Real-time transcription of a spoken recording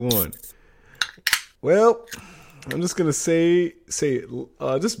one. Well, I'm just gonna say,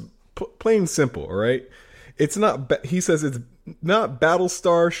 just plain simple. All right, it's not. He says it's not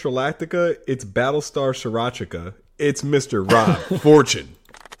Battlestar Galactica. It's Battlestar Sriracha. It's Mr. Rob Fortune.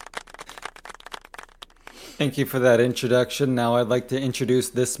 Thank you for that introduction. Now I'd like to introduce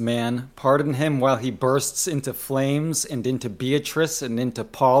this man. Pardon him while he bursts into flames and into Beatrice and into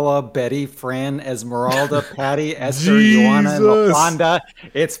Paula, Betty, Fran, Esmeralda, Patty, Esther, Ioana, and LaFonda.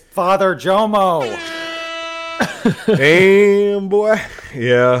 It's Father JoMo. Damn, boy.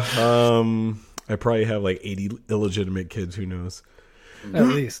 Yeah. I probably have like 80 illegitimate kids. Who knows? At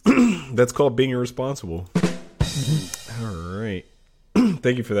least. That's called being irresponsible. All right.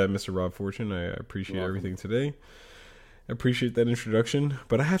 Thank you for that, Mr. Rob Fortune. I appreciate everything today. I appreciate that introduction.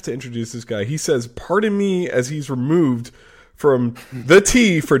 But I have to introduce this guy. He says, pardon me as he's removed from the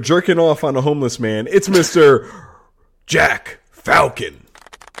T for jerking off on a homeless man. It's Mr. Jack Falcon.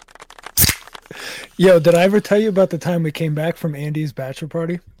 Yo, did I ever tell you about the time we came back from Andy's bachelor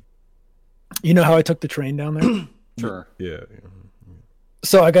party? You know how I took the train down there? Sure. Yeah.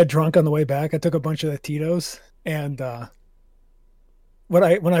 So I got drunk on the way back. I took a bunch of the Tito's, and when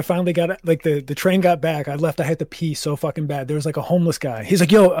I finally got like the train got back, I left. I had to pee so fucking bad. There was like a homeless guy. He's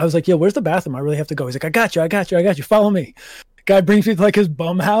like, "Yo," I was like, "Yo, where's the bathroom? I really have to go." He's like, "I got you. Follow me." Guy brings me to like his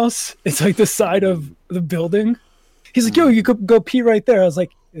bum house. It's like the side of the building. He's like, "Yo, you could go pee right there." I was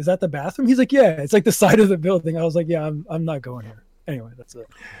like, "Is that the bathroom?" He's like, "Yeah, it's like the side of the building." I was like, "Yeah, I'm not going here." Anyway, that's it.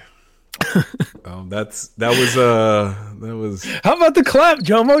 That was. How about the clap,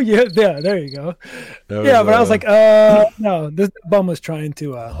 JoMo? Yeah, there you go. But I was like, no, this bum was trying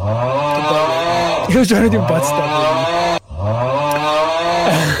to he was trying to do butt stuff.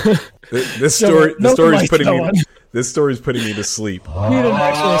 This story's putting me to sleep. Need an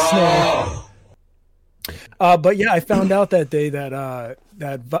actual snore. But yeah, I found out that day that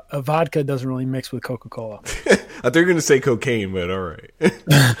vodka doesn't really mix with Coca-Cola. I thought you were going to say cocaine, but all right.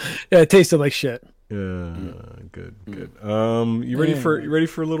 Yeah, it tasted like shit. Yeah, good. You ready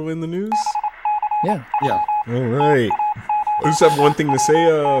for a little in the news? Yeah. All right. I just have one thing to say.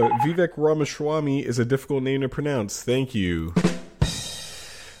 Vivek Ramaswamy is a difficult name to pronounce. Thank you.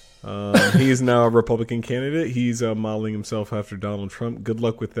 He is now a Republican candidate. He's modeling himself after Donald Trump. Good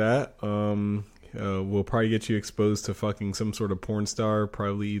luck with that. We'll probably get you exposed to fucking some sort of porn star,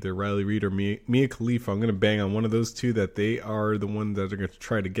 probably either Riley Reid or Mia Khalifa. I'm going to bang on one of those two that they are the ones that are going to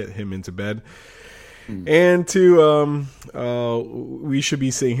try to get him into bed. And we should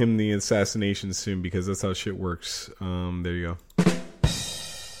be seeing him the assassination soon because that's how shit works. There you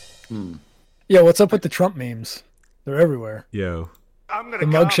go. Yeah, what's up with the Trump memes? They're everywhere. Yo. The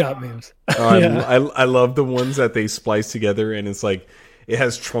mugshot memes. I love the ones that they splice together and it's like, it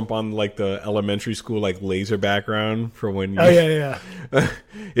has Trump on like the elementary school like laser background for when you... Oh yeah.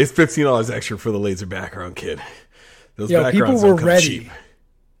 It's $15 extra for the laser background, kid. Those backgrounds people were ready. Cheap.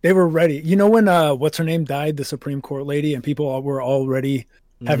 They were ready. You know when what's her name died, the Supreme Court lady, and people were already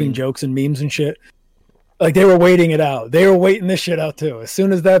having jokes and memes and shit. Like they were waiting it out. They were waiting this shit out too. As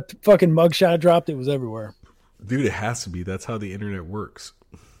soon as that fucking mugshot dropped, it was everywhere. Dude, it has to be. That's how the internet works.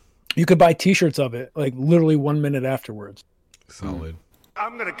 You could buy T-shirts of it like literally 1 minute afterwards. Solid.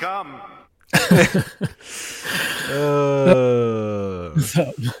 I'm gonna come.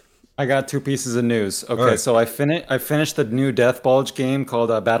 I got two pieces of news. Okay, right. So I finished the new Death Bulge game called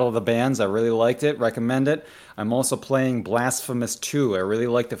Battle of the Bands. I really liked it. Recommend it. I'm also playing Blasphemous 2. I really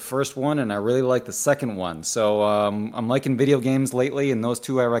liked the first one, and I really liked the second one. So I'm liking video games lately, and those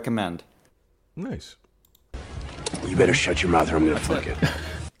two I recommend. Nice. You better shut your mouth or I'm gonna fuck it.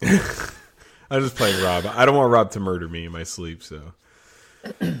 I'm just playing Rob. I don't want Rob to murder me in my sleep, so...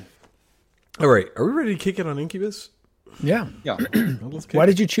 All right, are we ready to kick it on Incubus? Yeah. Why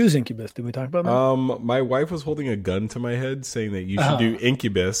did you choose Incubus? Did we talk about that? My wife was holding a gun to my head saying that you should do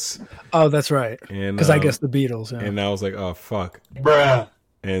Incubus. Oh, that's right. Because I guess the Beatles. Yeah. And I was like, oh fuck, bruh.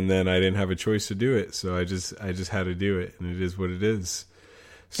 And then I didn't have a choice to do it, so I just had to do it, and it is what it is.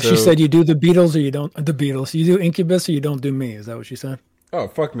 So, she said, "You do the Beatles or you don't the Beatles. You do Incubus or you don't do me." Is that what she said? Oh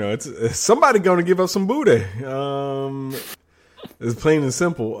fuck no! It's somebody going to give up some booty. It's plain and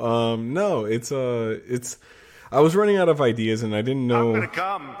simple. No, it's I was running out of ideas and I didn't know. I'm gonna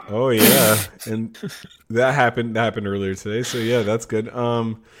come. Oh yeah, and that happened earlier today. So yeah, that's good.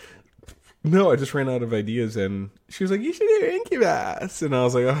 No, I just ran out of ideas and she was like, "You should do Incubus," and I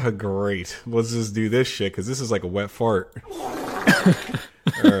was like, "Oh great, let's just do this shit because this is like a wet fart."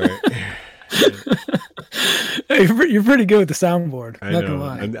 All right. Hey, you're pretty good with the soundboard. I not know. gonna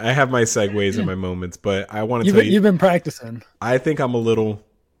lie. And I have my segues and my moments, but I want to tell you, you've been practicing. I think I'm a little.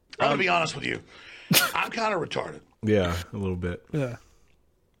 I'm gonna be honest with you. I'm kind of retarded. Yeah, a little bit. Yeah.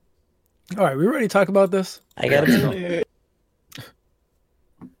 All right, we ready to talk about this? I got it.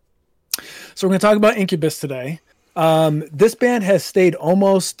 So we're going to talk about Incubus today. This band has stayed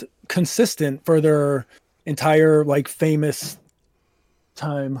almost consistent for their entire like famous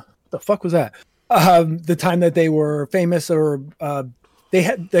time. The fuck was that? The time that they were famous, or they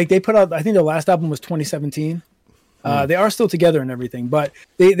had like they put out. I think their last album was 2017. They are still together and everything, but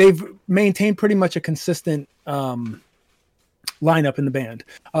they've maintained pretty much a consistent lineup in the band.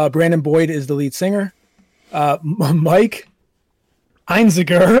 Brandon Boyd is the lead singer. Mike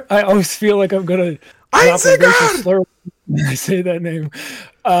Einziger. I always feel like I'm gonna slur when I say that name.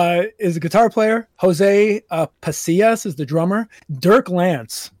 Is a guitar player. Jose Pasillas is the drummer. Dirk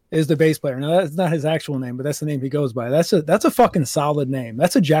Lance is the bass player. Now that's not his actual name, but that's the name he goes by. That's a fucking solid name.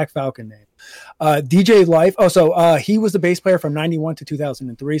 That's a Jack Falcon name. DJ Life. He was the bass player from 91 to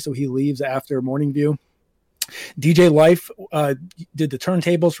 2003, so he leaves after Morning View. DJ Life did the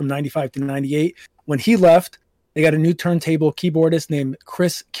turntables from 95 to 98. When he left, they got a new turntable keyboardist named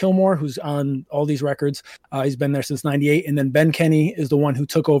Chris Kilmore, who's on all these records. He's been there since 98. And then Ben Kenny is the one who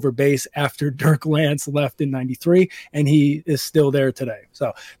took over bass after Dirk Lance left in 93, and he is still there today.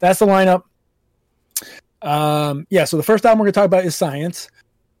 So that's the lineup. So the first album we're going to talk about is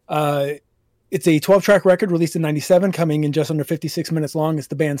S.C.I.E.N.C.E. It's a 12-track record released in 97, coming in just under 56 minutes long. It's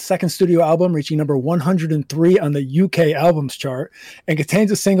the band's second studio album, reaching number 103 on the UK albums chart, and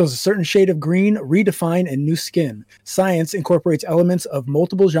contains the singles A Certain Shade of Green, Redefine, and New Skin. S.C.I.E.N.C.E. incorporates elements of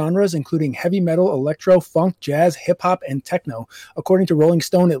multiple genres, including heavy metal, electro, funk, jazz, hip-hop, and techno. According to Rolling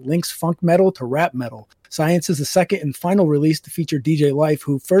Stone, it links funk metal to rap metal. S.C.I.E.N.C.E. is the second and final release to feature DJ Life,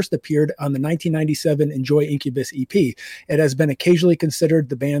 who first appeared on the 1997 Enjoy Incubus EP. It has been occasionally considered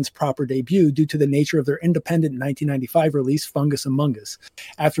the band's proper debut due to the nature of their independent 1995 release, Fungus Among Us.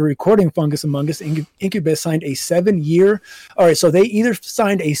 After recording Fungus Among Us, Incubus signed a 7-year... All right, so they either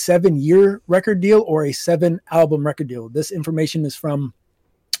signed a 7-year record deal or a 7-album record deal. This information is from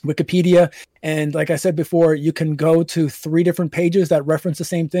Wikipedia, and like I said before, you can go to 3 different pages that reference the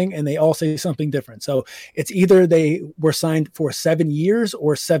same thing, and they all say something different. So it's either they were signed for 7 years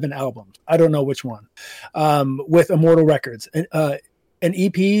or 7 albums. I don't know which one. With Immortal Records. An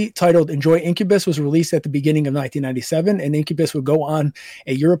EP titled Enjoy Incubus was released at the beginning of 1997, and Incubus would go on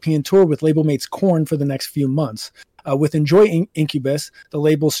a European tour with label mates Korn for the next few months. With Enjoy Incubus, the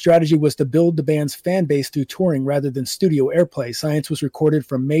label's strategy was to build the band's fan base through touring rather than studio airplay. S.C.I.E.N.C.E. was recorded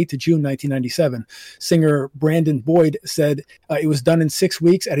from May to June 1997. Singer Brandon Boyd said it was done in 6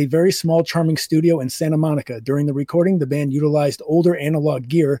 weeks at a very small, charming studio in Santa Monica. During the recording, the band utilized older analog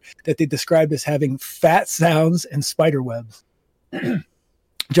gear that they described as having fat sounds and spider webs.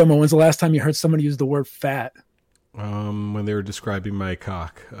 JoMo, when's the last time you heard somebody use the word fat? When they were describing my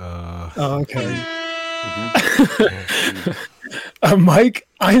cock. Okay. Mike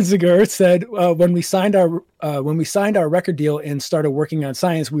Einziger said, when we signed our record deal and started working on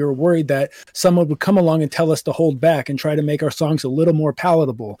S.C.I.E.N.C.E., we were worried that someone would come along and tell us to hold back and try to make our songs a little more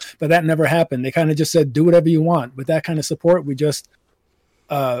palatable. But that never happened. They kind of just said, do whatever you want. With that kind of support, we just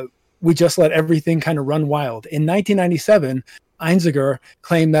let everything kind of run wild. In 1997, Einziger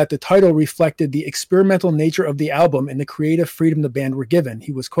claimed that the title reflected the experimental nature of the album and the creative freedom the band were given.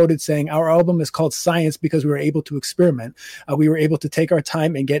 He was quoted saying, "Our album is called Science because we were able to experiment. We were able to take our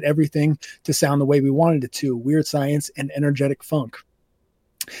time and get everything to sound the way we wanted it to, weird science and energetic funk."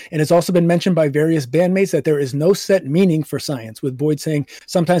 And it's also been mentioned by various bandmates that there is no set meaning for science, with Boyd saying,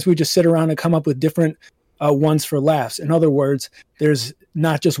 sometimes we just sit around and come up with different ones for laughs. In other words, there's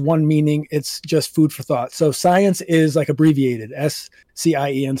not just one meaning, it's just food for thought. So science is like abbreviated,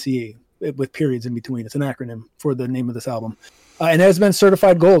 S.C.I.E.N.C.E, with periods in between. It's an acronym for the name of this album. And it has been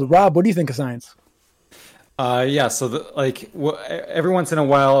certified gold. Rob, what do you think of Science? Every once in a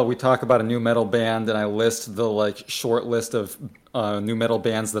while we talk about a new metal band and I list the short list of new metal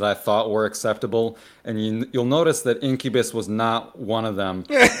bands that I thought were acceptable, and you'll notice that Incubus was not one of them.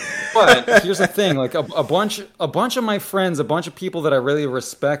 But here's the thing, a bunch of my friends, a bunch of people that I really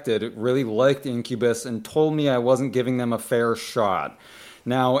respected really liked Incubus and told me I wasn't giving them a fair shot.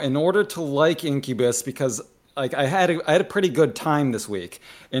 Now, in order to like Incubus, because I had a pretty good time this week.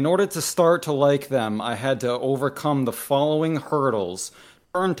 In order to start to like them, I had to overcome the following hurdles: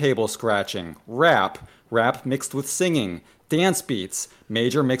 turntable scratching, rap mixed with singing, dance beats,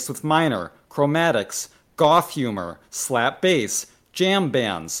 major mixed with minor, chromatics, goth humor, slap bass, jam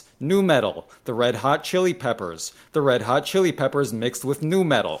bands, nu metal, the Red Hot Chili Peppers mixed with nu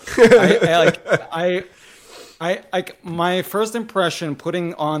metal. My first impression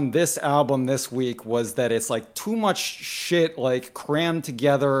putting on this album this week was that it's like too much shit like crammed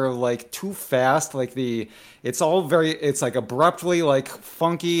together like too fast. Like it's like abruptly like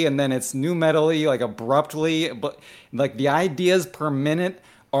funky, and then it's new metal-y like abruptly, but like the ideas per minute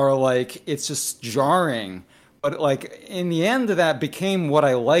are like, it's just jarring. But like in the end, that became what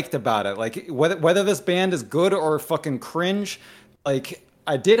I liked about it. Like whether this band is good or fucking cringe, like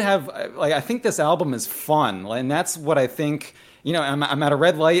I think this album is fun, and that's what I think. You know, I'm at a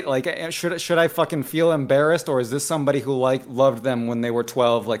red light. Like, should I fucking feel embarrassed, or is this somebody who loved them when they were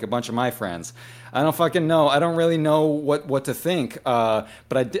 12, like a bunch of my friends? I don't fucking know. I don't really know what to think. But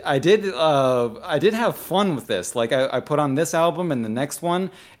I did have fun with this. Like, I put on this album and the next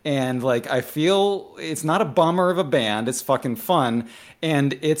one, and like I feel it's not a bummer of a band. It's fucking fun,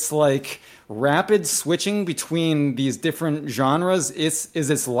 and it's like rapid switching between these different genres is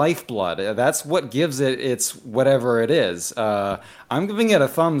its lifeblood. That's what gives it its whatever it is. I'm giving it a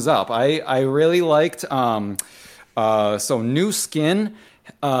thumbs up. I really liked so New Skin.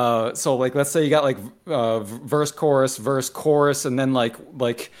 So like let's say you got like verse chorus, and then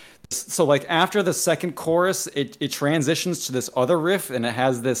like so like after the second chorus it transitions to this other riff, and it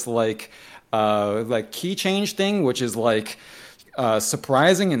has this like key change thing, which is like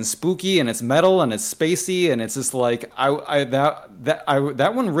surprising and spooky, and it's metal and it's spacey, and it's just like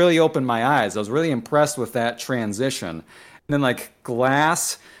that one really opened my eyes. I was really impressed with that transition. And then like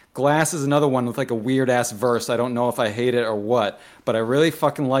Glass is another one with like a weird ass verse. I don't know if I hate it or what, but I really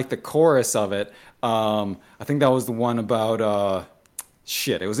fucking like the chorus of it. I think that was the one about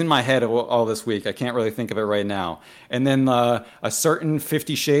shit. It was in my head all this week. I can't really think of it right now. And then a certain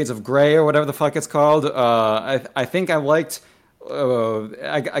 50 Shades of Grey or whatever the fuck it's called. I think I liked.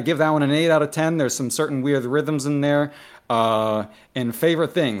 I give that one an 8 out of 10. There's some certain weird rhythms in there. And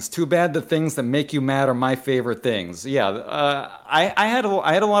favorite things. Too bad the things that make you mad are my favorite things. Yeah, I had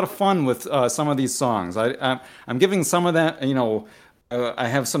a lot of fun with some of these songs. I'm giving some of that. You know, I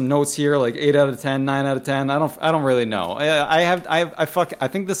have some notes here like 8 out of 10, 9 out of 10. I don't really know. I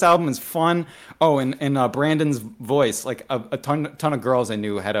think this album is fun. Oh, and Brandon's voice. Like a ton of girls I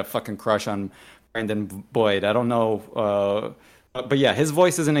knew had a fucking crush on Brandon Boyd. I don't know. But yeah, his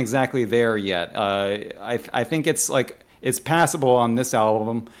voice isn't exactly there yet. I think it's like it's passable on this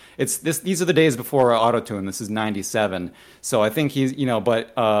album. These are the days before autotune. This is 97, so I think he's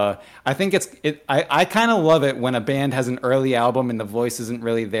But I think I kind of love it when a band has an early album and the voice isn't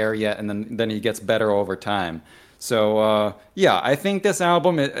really there yet, and then he gets better over time. So yeah, I think this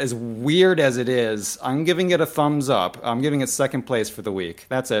album, as weird as it is, I'm giving it a thumbs up. I'm giving it second place for the week.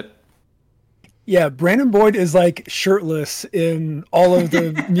 That's it. Yeah, Brandon Boyd is like shirtless in all of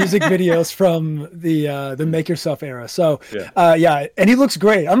the music videos from the Make Yourself era. So yeah, and he looks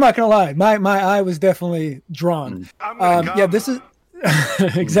great. I'm not gonna lie, my eye was definitely drawn. Yeah, this is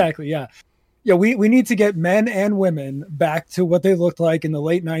exactly. Yeah, we need to get men and women back to what they looked like in the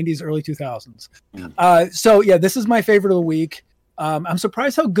late 90s, early 2000s. So yeah, this is my favorite of the week. I'm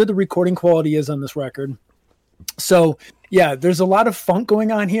surprised how good the recording quality is on this record. So yeah, there's a lot of funk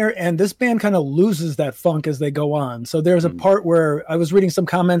going on here, and this band kind of loses that funk as they go on. So there's a part where I was reading some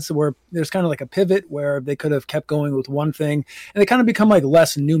comments where there's kind of like a pivot where they could have kept going with one thing, and they kind of become like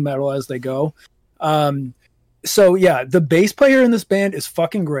less new metal as they go. So yeah, the bass player in this band is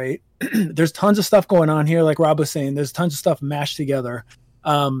fucking great. There's tons of stuff going on here, like Rob was saying. There's tons of stuff mashed together.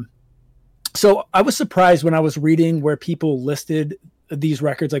 So I was surprised when I was reading where people listed these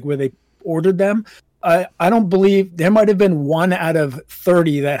records, like where they ordered them. I don't believe there might have been 1 out of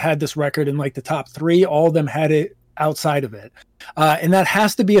 30 that had this record in like the top 3. All of them had it outside of it. And that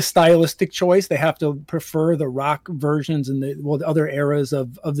has to be a stylistic choice. They have to prefer the rock versions and the other eras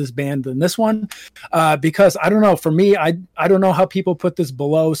of this band than this one. Because I don't know, for me, I don't know how people put this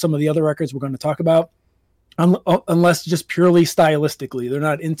below some of the other records we're going to talk about. Unless just purely stylistically. They're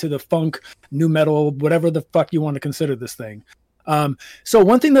not into the funk, new metal, whatever the fuck you want to consider this thing. So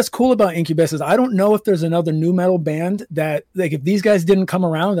one thing that's cool about Incubus is I don't know if there's another new metal band that, like, if these guys didn't come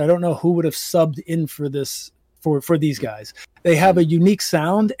around, I don't know who would have subbed in for this for these guys. They have a unique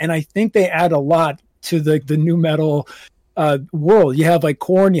sound, and I think they add a lot to the new metal world. You have like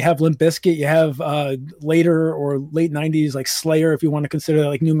Korn, you have Limp Bizkit, you have later or late 90s like Slayer, if you want to consider that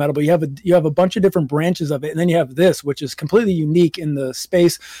like new metal, but you have a bunch of different branches of it, and then you have this, which is completely unique in the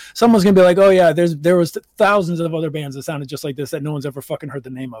space. Someone's gonna be like, oh yeah, there was thousands of other bands that sounded just like this that no one's ever fucking heard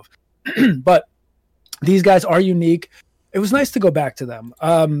the name of. But these guys are unique. It was nice to go back to them.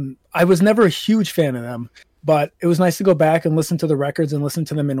 I was never a huge fan of them, but it was nice to go back and listen to the records and listen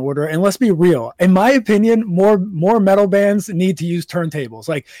to them in order. And let's be real, in my opinion, more metal bands need to use turntables.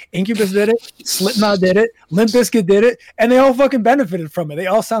 Like Incubus did it, Slipknot did it, Limp Bizkit did it, and they all fucking benefited from it. They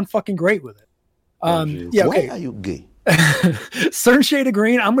all sound fucking great with it. Yeah, okay. Why are you gay? Certain Shade of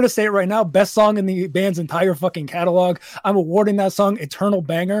Green, I'm gonna say it right now, best song in the band's entire fucking catalog. I'm awarding that song eternal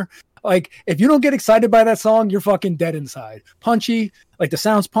banger. Like, if you don't get excited by that song, you're fucking dead inside. Punchy, like the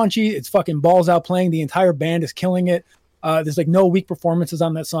sound's punchy. It's fucking balls out playing. The entire band is killing it. There's like no weak performances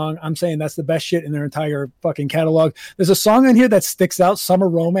on that song. I'm saying that's the best shit in their entire fucking catalog. There's a song on here that sticks out, Summer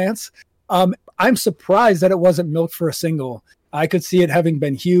Romance. I'm surprised that it wasn't milked for a single. I could see it having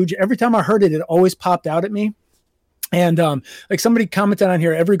been huge. Every time I heard it, it always popped out at me. And like somebody commented on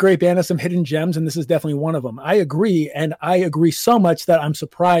here, every great band has some hidden gems, and this is definitely one of them. I agree, and I agree so much that I'm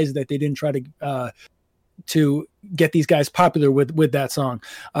surprised that they didn't try to get these guys popular with that song.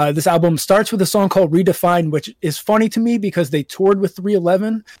 This album starts with a song called Redefined, which is funny to me because they toured with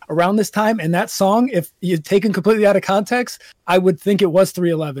 311 around this time, and that song, if you taken completely out of context, I would think it was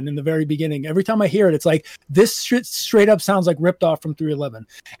 311 in the very beginning. Every time I hear it, it's like this shit straight up sounds like ripped off from 311.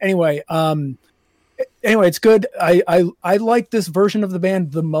 Anyway, it's good. I like this version of the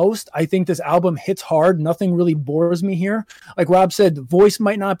band the most. I think this album hits hard. Nothing really bores me here. Like Rob said, the voice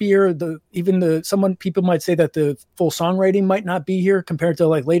might not be here. People might say that the full songwriting might not be here compared to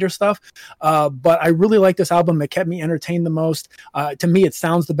like later stuff. But I really like this album. It kept me entertained the most. To me, it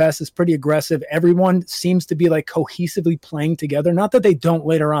sounds the best. It's pretty aggressive. Everyone seems to be like cohesively playing together. Not that they don't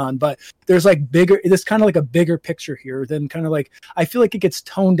later on, but there's like there's kind of like a bigger picture here than kind of like, I feel like it gets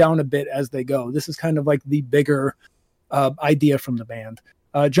toned down a bit as they go. This is kind of like the bigger idea from the band.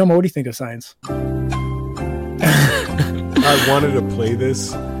 JoMo, what do you think of S.C.I.E.N.C.E? I wanted to play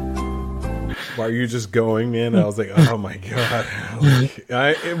this while you're just going, man. I was like, oh my god.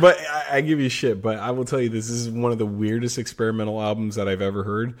 I give you shit, but I will tell you, this is one of the weirdest experimental albums that I've ever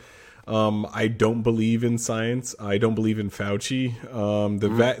heard. I don't believe in science. I don't believe in Fauci.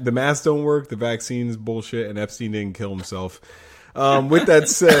 The masks don't work. The vaccine's bullshit, and Epstein didn't kill himself. With that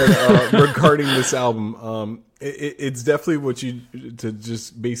said, regarding this album, it's definitely what you, to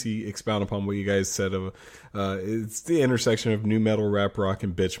just basically expound upon what you guys said of, it's the intersection of new metal, rap rock,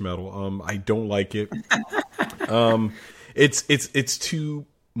 and bitch metal. I don't like it. It's too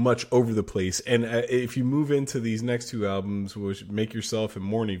much over the place. And if you move into these next two albums, which Make Yourself and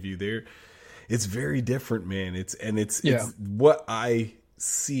Morning View, it's very different, man. It's what I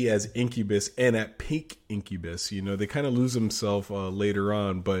see as Incubus and at peak Incubus. You know, they kind of lose themselves later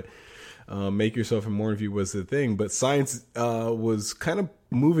on, but Make Yourself and Morning View was the thing. But Science was kind of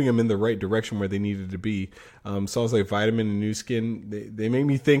moving them in the right direction where they needed to be. Songs like Vitamin and New Skin, they made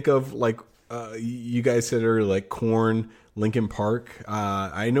me think of, like you guys said earlier, like Korn, Linkin Park.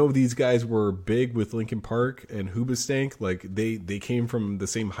 I know these guys were big with Linkin Park and Hoobastank. Like they came from the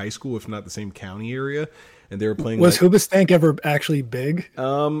same high school, if not the same county area. And they were playing. Was Hoobastank ever actually big?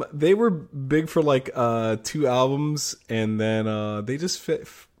 They were big for like 2 albums, and then they just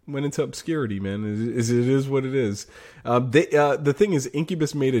went into obscurity. Man, it is what it is. The thing is,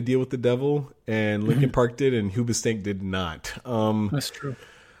 Incubus made a deal with the devil, and Linkin Park did, and Hoobastank did not. That's true.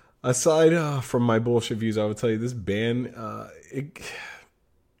 Aside from my bullshit views, I would tell you this band,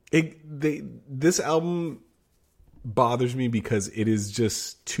 this album bothers me because it is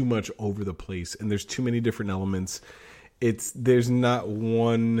just too much over the place, and there's too many different elements. There's not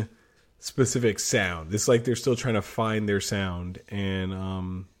one specific sound. It's like they're still trying to find their sound,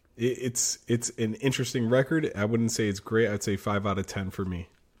 and it's an interesting record. I wouldn't say it's great. I'd say 5 out of 10 for me.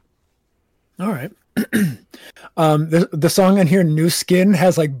 All right. The song on here, New Skin,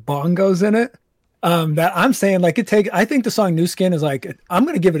 has like bongos in it. That I'm saying, like, I think the song New Skin is like, I'm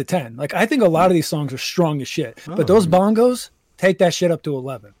going to give it a 10. Like, I think a lot of these songs are strong as shit, but those bongos take that shit up to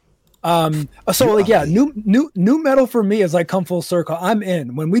 11. New metal for me is like come full circle. I'm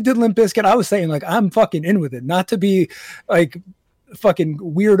in. When we did Limp Bizkit, I was saying like, I'm fucking in with it, not to be like fucking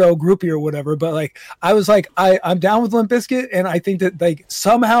weirdo groupie or whatever, but like, I was like, I'm down with Limp Bizkit. And I think that like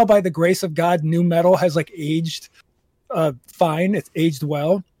somehow by the grace of God, new metal has like aged, fine. It's aged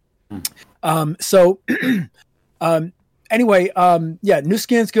well. Anyway, New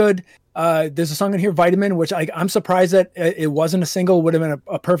Skin's good. There's a song in here, Vitamin, which I'm surprised that it wasn't a single. Would have been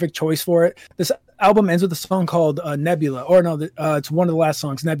a perfect choice for it. This album ends with a song called Nebula, or no, it's one of the last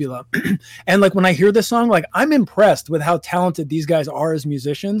songs, Nebula. And like when I hear this song, like I'm impressed with how talented these guys are as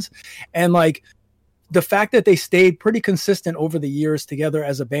musicians, and like the fact that they stayed pretty consistent over the years together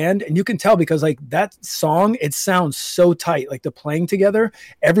as a band. And you can tell because like that song, it sounds so tight, like the playing together,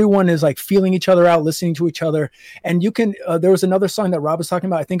 everyone is like feeling each other out, listening to each other. And you can, there was another song that Rob was talking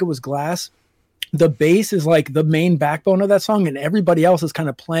about. I think it was Glass, the bass is like the main backbone of that song, and everybody else is kind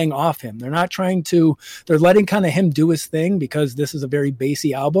of playing off him. They're not trying to, they're letting kind of him do his thing because this is a very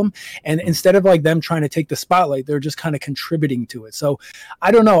bassy album. And instead of like them trying to take the spotlight, they're just kind of contributing to it. So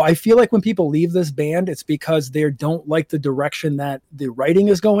I don't know. I feel like when people leave this band, it's because they don't like the direction that the writing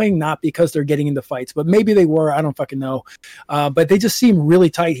is going, not because they're getting into fights, but maybe they were, I don't fucking know. But they just seem really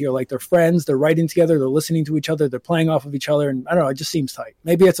tight here. Like they're friends, they're writing together, they're listening to each other, they're playing off of each other. And I don't know, it just seems tight.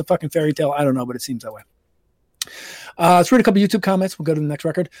 Maybe it's a fucking fairy tale. I don't know, but it seems that way. Let's read a couple YouTube comments. We'll go to the next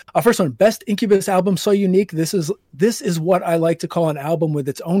record. First one, best Incubus album, so unique. This is what I like to call an album with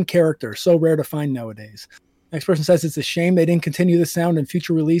its own character. So rare to find nowadays. Next person says it's a shame they didn't continue the sound in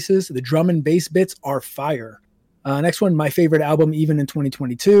future releases. The drum and bass bits are fire. Next one, my favorite album even in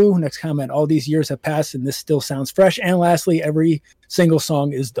 2022. Next comment, all these years have passed and this still sounds fresh. And lastly, every single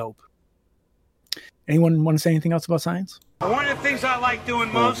song is dope. Anyone want to say anything else about S.C.I.E.N.C.E? One of the things I like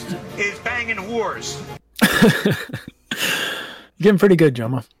doing most is banging whores. You're getting pretty good,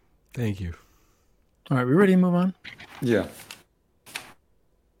 JoMo. Thank you. All right, we ready to move on? Yeah.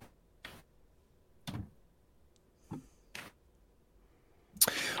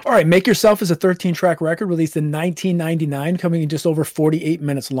 All right, Make Yourself is a 13-track record released in 1999, coming in just over 48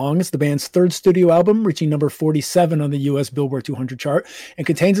 minutes long. It's the band's third studio album, reaching number 47 on the U.S. Billboard 200 chart, and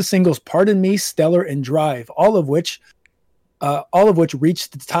contains the singles "Pardon Me," "Stellar," and "Drive," all of which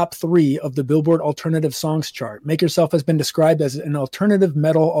reached the top 3 of the Billboard Alternative Songs chart. Make Yourself has been described as an alternative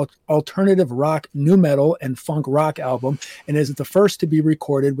metal, alternative rock, nu metal, and funk rock album, and is the first to be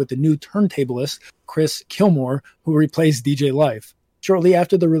recorded with the new turntablist Chris Kilmore, who replaced DJ Life. Shortly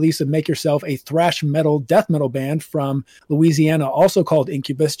after the release of Make Yourself, a thrash metal, death metal band from Louisiana, also called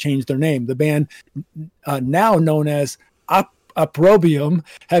Incubus, changed their name. The band, now known as Opprobrium,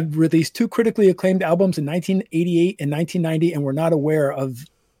 have released 2 critically acclaimed albums in 1988 and 1990, and were not aware of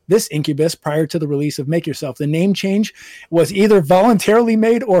this Incubus prior to the release of Make Yourself. The name change was either voluntarily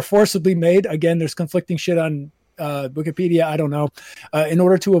made or forcibly made. Again, there's conflicting shit on Wikipedia, I don't know, in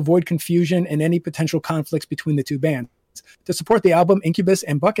order to avoid confusion and any potential conflicts between the two bands. To support the album, Incubus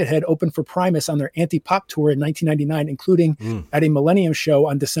and Buckethead opened for Primus on their anti-pop tour in 1999, including at a Millennium show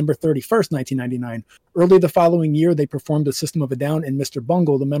on December 31st, 1999. Early the following year, they performed The System of a Down and Mr.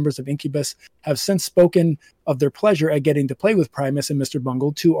 Bungle. The members of Incubus have since spoken of their pleasure at getting to play with Primus and Mr.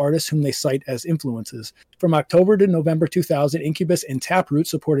 Bungle, 2 artists whom they cite as influences. From October to November 2000, Incubus and Taproot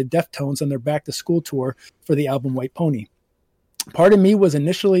supported Deftones on their back-to-school tour for the album White Pony. Pardon Me was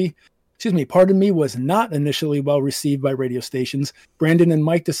not initially well received by radio stations. Brandon and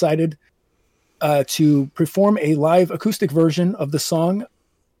Mike decided to perform a live acoustic version of the song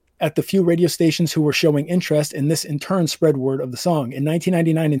at the few radio stations who were showing interest, and this in turn spread word of the song. In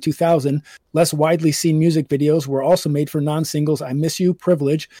 1999 and 2000, less widely seen music videos were also made for non-singles I Miss You,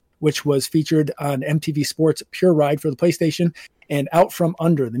 Privilege, which was featured on MTV Sports Pure Ride for the PlayStation, and Out From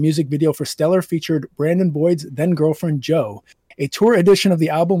Under. The music video for Stellar featured Brandon Boyd's then-girlfriend Jo. A tour edition of the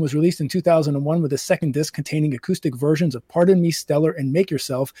album was released in 2001 with a second disc containing acoustic versions of Pardon Me, Stellar, and Make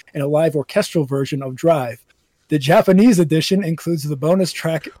Yourself, and a live orchestral version of Drive. The Japanese edition includes the bonus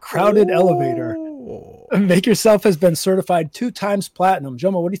track Crowded Elevator. Make Yourself has been certified 2 times platinum.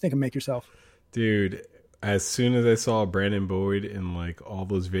 JoMo, what do you think of Make Yourself? Dude, as soon as I saw Brandon Boyd in like all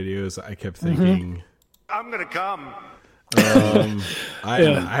those videos, I kept thinking, I'm gonna come.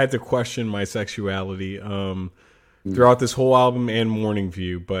 I had to question my sexuality throughout this whole album and Morning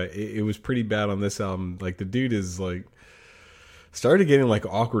View, but it was pretty bad on this album. Like the dude is like started getting like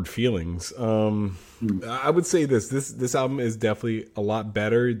awkward feelings. I would say this album is definitely a lot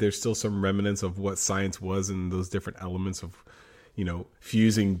better. There's still some remnants of what S.C.I.E.N.C.E was and those different elements of, you know,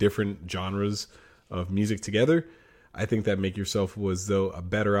 fusing different genres of music together. I think that Make Yourself was, though, a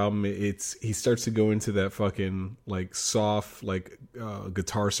better album. He starts to go into that fucking like soft like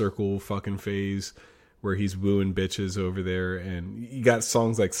guitar circle fucking phase where he's wooing bitches over there, and you got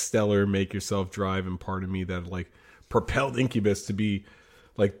songs like Stellar, Make Yourself, Drive, and Pardon Me that like propelled Incubus to be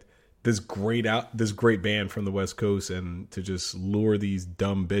like this great band from the West Coast, and to just lure these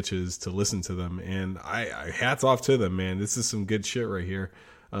dumb bitches to listen to them. And I hats off to them, man. This is some good shit right here.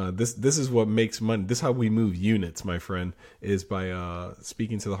 This is what makes money. This is how we move units, my friend, is by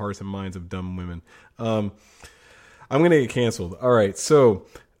speaking to the hearts and minds of dumb women. I'm gonna get canceled. All right, so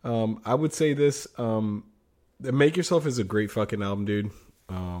I would say this: Make Yourself is a great fucking album, dude.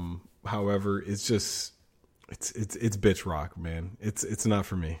 However, it's just it's bitch rock, man. It's not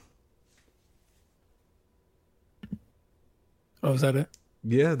for me. Oh, is that it?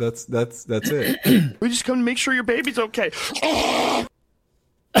 Yeah, that's it. We just come to make sure your baby's okay.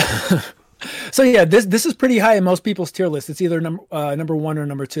 So yeah, this is pretty high in most people's tier list. It's either number one or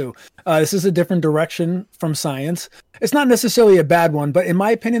number two. This is a different direction from Science. It's not necessarily a bad one, but in my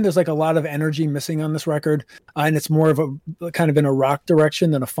opinion, there's like a lot of energy missing on this record, and it's more of a kind of in a rock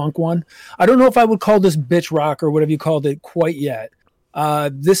direction than a funk one. I don't know if I would call this bitch rock or whatever you called it quite yet.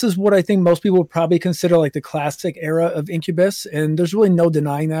 This is what I think most people would probably consider like the classic era of Incubus, and there's really no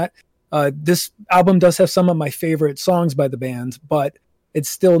denying that. This album does have some of my favorite songs by the band, but it's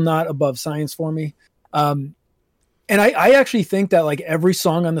still not above Science for me. And I actually think that like every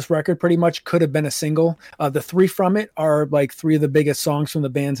song on this record pretty much could have been a single. The three from it are like three of the biggest songs from the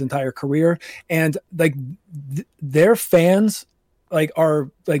band's entire career. And like their fans like are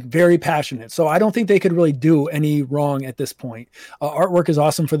like very passionate. So I don't think they could really do any wrong at this point. Artwork is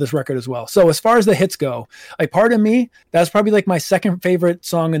awesome for this record as well. So as far as the hits go, like Pardon Me, that's probably like my second favorite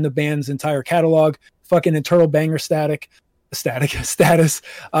song in the band's entire catalog. Fucking internal banger status.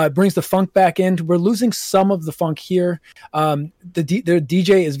 Brings the funk back in. We're losing some of the funk here. The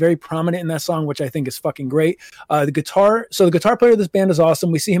DJ is very prominent in that song, which I think is fucking great. The guitar player of this band is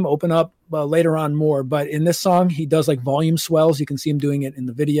awesome. We see him open up later on more, but in this song, he does like volume swells. You can see him doing it in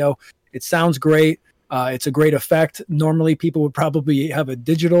the video. It sounds great. It's a great effect. Normally, people would probably have a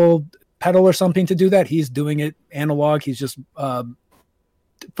digital pedal or something to do that. He's doing it analog. He's just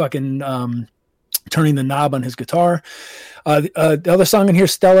turning the knob on his guitar. The other song in here,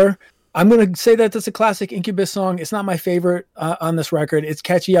 Stellar. I'm going to say that that's a classic Incubus song. It's not my favorite on this record. It's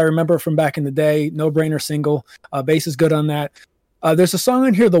catchy. I remember from back in the day. No brainer single. Bass is good on that. There's a song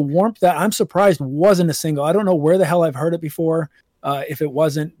in here, The Warmth, that I'm surprised wasn't a single. I don't know where the hell I've heard it before. If it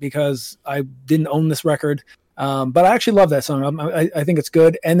wasn't, because I didn't own this record. But I actually love that song. I think it's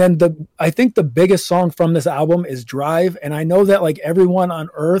good. And then I think the biggest song from this album is Drive. And I know that like everyone on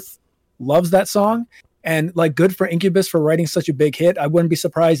Earth loves that song, and like good for Incubus for writing such a big hit. I wouldn't be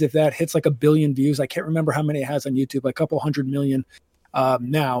surprised if that hits like 1 billion views. I can't remember how many it has on YouTube, like a couple 100 million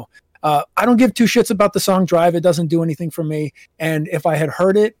now. I don't give two shits about the song Drive. It doesn't do anything for me. And if I had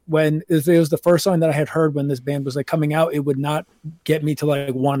heard it if it was the first song that I had heard when this band was like coming out, it would not get me to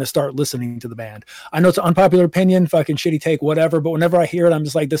like want to start listening to the band. I know it's an unpopular opinion, fucking shitty take, whatever, but whenever I hear it, I'm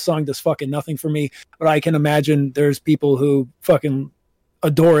just like, this song does fucking nothing for me. But I can imagine there's people who fucking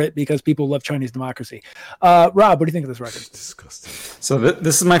adore it because people love Chinese democracy. Rob, what do you think of this record? Disgusting. So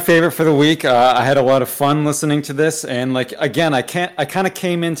this is my favorite for the week. I had a lot of fun listening to this, and like again, I kind of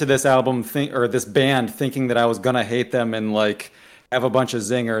came into this album this band thinking that I was gonna hate them and like have a bunch of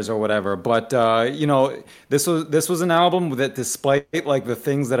zingers or whatever. But this was an album that, despite like the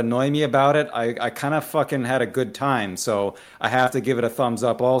things that annoy me about it, I kind of fucking had a good time. So I have to give it a thumbs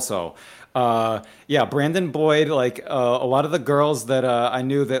up also. Brandon Boyd, like a lot of the girls that I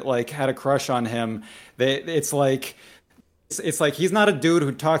knew that like had a crush on him, it's like he's not a dude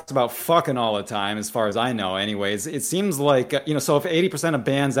who talks about fucking all the time, as far as I know. Anyways, it seems like so if 80% of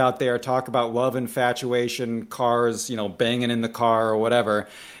bands out there talk about love, infatuation, cars, banging in the car or whatever,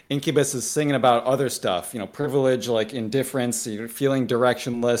 Incubus is singing about other stuff, privilege, like indifference, feeling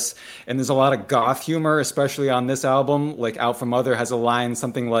directionless. And there's a lot of goth humor, especially on this album. Like Out From Other has a line,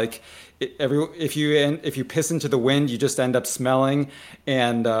 something like, if you piss into the wind, you just end up smelling.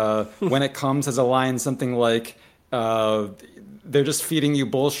 And When It Comes has a line, something like, they're just feeding you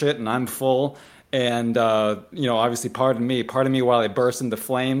bullshit and I'm full. And, obviously, pardon me while I burst into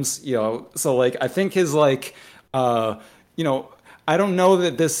flames, So, like, I think his, like, I don't know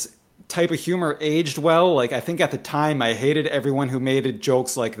that this type of humor aged well. Like, I think at the time I hated everyone who made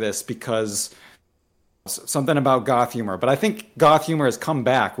jokes like this because something about goth humor. But I think goth humor has come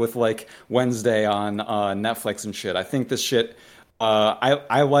back with, like, Wednesday on Netflix and shit. I think this shit,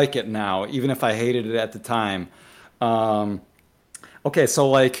 I like it now, even if I hated it at the time. Okay, so,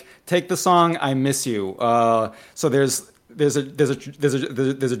 like, take the song "I Miss You." So there's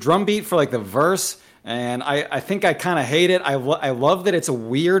a drum beat for, like, the verse. And I think I kind of hate it. I love that it's a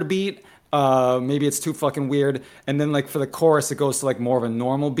weird beat. Maybe it's too fucking weird. And then like for the chorus, it goes to like more of a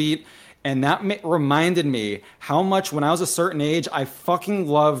normal beat. And that reminded me how much when I was a certain age, I fucking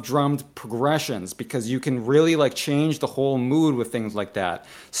love drummed progressions because you can really like change the whole mood with things like that.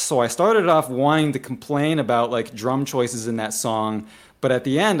 So I started off wanting to complain about like drum choices in that song. But at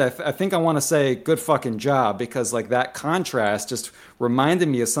the end, I think I want to say good fucking job because like that contrast just reminded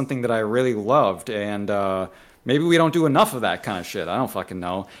me of something that I really loved. And maybe we don't do enough of that kind of shit. I don't fucking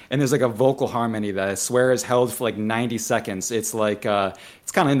know. And there's like a vocal harmony that I swear is held for like 90 seconds. It's like,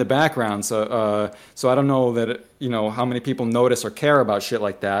 it's kind of in the background. So I don't know that, how many people notice or care about shit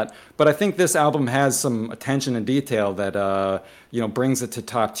like that. But I think this album has some attention and detail that, brings it to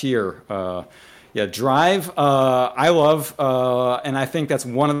top tier. Yeah, Drive, I love, and I think that's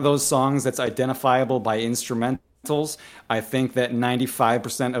one of those songs that's identifiable by instrumentals. I think that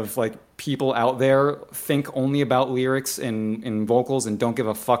 95% of like people out there think only about lyrics and vocals and don't give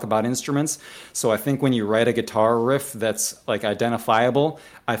a fuck about instruments. So I think when you write a guitar riff that's like identifiable,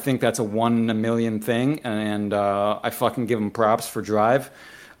 I think that's a 1 in a million thing, and I fucking give them props for Drive.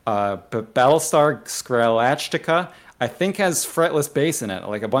 But Battlestar Galactica, I think, has fretless bass in it.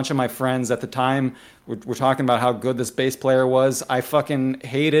 Like a bunch of my friends at the time were talking about how good this bass player was. I fucking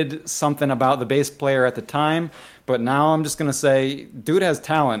hated something about the bass player at the time, but now I'm just gonna say, dude has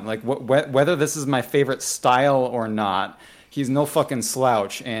talent. Like whether this is my favorite style or not, he's no fucking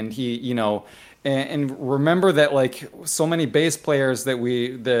slouch. And he, you know, and remember that like so many bass players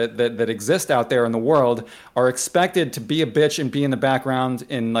that exist out there in the world are expected to be a bitch and be in the background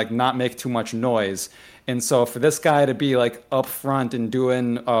and like not make too much noise. And so for this guy to be like up front and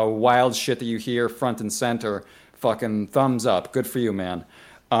doing wild shit that you hear front and center, fucking thumbs up. Good for you, man.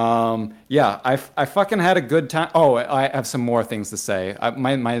 Yeah, I fucking had a good time. Oh, I have some more things to say.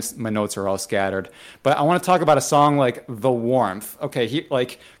 My notes are all scattered, but I want to talk about a song like "The Warmth." Okay,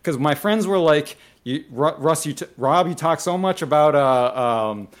 because my friends were like, Russ, Rob, you talk so much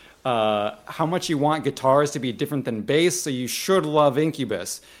about how much you want guitars to be different than bass, so you should love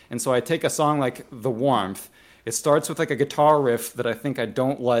Incubus. And so I take a song like "The Warmth." It starts with like a guitar riff that I think I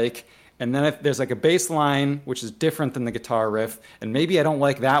don't like. And then if there's like a bass line, which is different than the guitar riff, and maybe I don't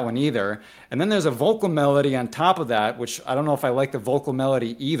like that one either. And then there's a vocal melody on top of that, which I don't know if I like the vocal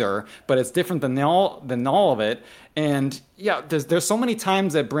melody either, but it's different than all of it. And yeah, there's so many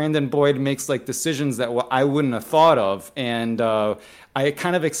times that Brandon Boyd makes like decisions that I wouldn't have thought of. And I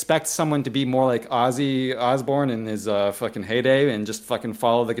kind of expect someone to be more like Ozzy Osbourne in his fucking heyday and just fucking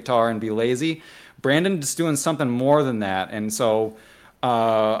follow the guitar and be lazy. Brandon is doing something more than that. And so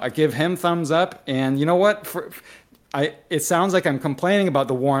I give him thumbs up, and you know what? It sounds like I'm complaining about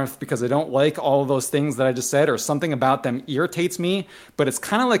The Warmth because I don't like all of those things that I just said, or something about them irritates me. But it's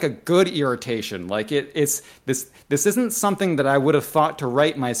kind of like a good irritation. Like this isn't something that I would have thought to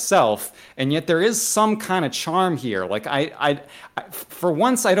write myself, and yet there is some kind of charm here. Like I for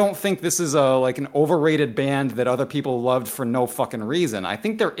once, I don't think this is like an overrated band that other people loved for no fucking reason. I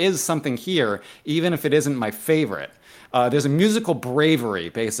think there is something here, even if it isn't my favorite. There's a musical bravery,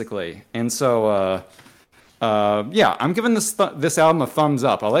 basically. And so, yeah, I'm giving this album a thumbs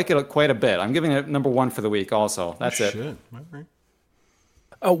up. I like it quite a bit. I'm giving it number 1 for the week also. That's it. All right.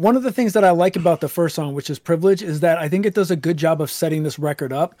 One of the things that I like about the first song, which is Privilege, is that I think it does a good job of setting this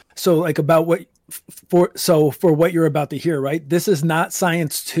record up. So like about for what you're about to hear, right? This is not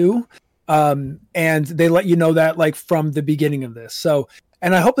S.C.I.E.N.C.E. And they let you know that like from the beginning of this. So,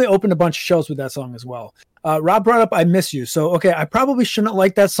 and I hope they open a bunch of shows with that song as well. Rob brought up I Miss You. So, okay, I probably shouldn't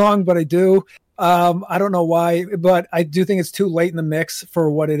like that song, but I do. I don't know why, but I do think it's too late in the mix for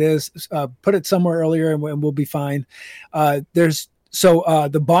what it is. Put it somewhere earlier and we'll be fine. The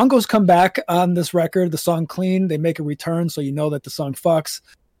bongos come back on this record, the song Clean. They make a return, so you know that the song fucks.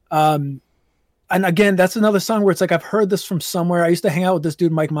 And again, that's another song where it's like I've heard this from somewhere. I used to hang out with this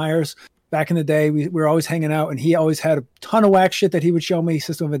dude, Mike Myers. Back in the day, we were always hanging out, and he always had a ton of whack shit that he would show me,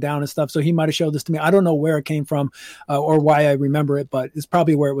 System of a Down and stuff. So he might have showed this to me. I don't know where it came from or why I remember it, but it's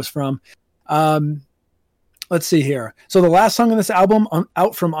probably where it was from. Let's see here. So the last song on this album,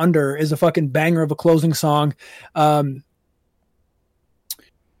 Out From Under, is a fucking banger of a closing song. And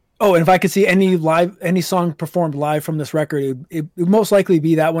if I could see any song performed live from this record, it would most likely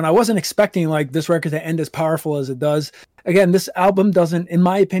be that one. I wasn't expecting like this record to end as powerful as it does. Again, this album doesn't, in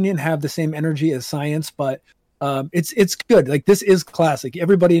my opinion, have the same energy as S.C.I.E.N.C.E, but it's good. Like this is classic.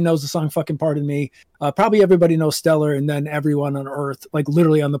 Everybody knows the song "Fucking Pardon Me." Probably everybody knows "Stellar," and then everyone on Earth, like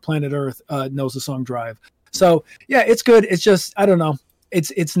literally on the planet Earth, knows the song "Drive." So yeah, it's good. It's just I don't know.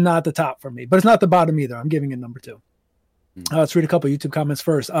 It's not the top for me, but it's not the bottom either. I'm giving it number 2. Let's read a couple YouTube comments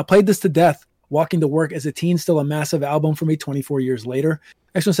first. Played this to death. Walking to Work as a teen, still a massive album for me 24 years later.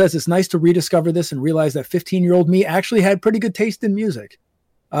 Next one says, it's nice to rediscover this and realize that 15-year-old me actually had pretty good taste in music.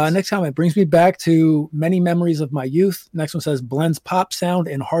 Next comment brings me back to many memories of my youth. Next one says, blends pop sound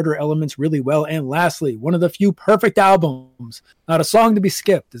and harder elements really well. And lastly, one of the few perfect albums. Not a song to be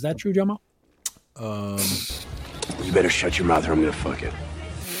skipped. Is that true, JoMo? You better shut your mouth or I'm going to fuck it.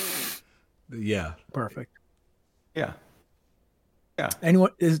 Yeah. Perfect. Yeah. Yeah.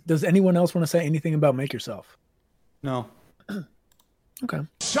 Does anyone else want to say anything about Make Yourself? No. Okay.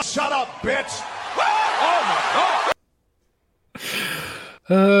 Shut up, bitch! Oh my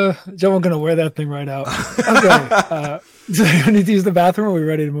god! Joe, I'm gonna wear that thing right out. Okay. Do you need to use the bathroom, or are we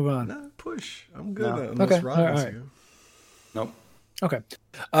ready to move on? Nah, push. I'm good. No. Okay. Rob all right. Nope. Okay.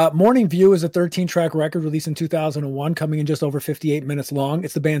 Morning View is a 13-track record released in 2001, coming in just over 58 minutes long.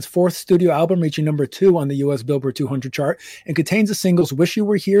 It's the band's fourth studio album, reaching number 2 on the U.S. Billboard 200 chart, and contains the singles Wish You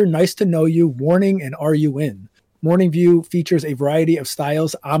Were Here, Nice to Know You, Warning, and Are You In? Morning View features a variety of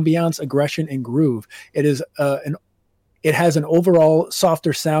styles, ambiance, aggression, and groove. It has an overall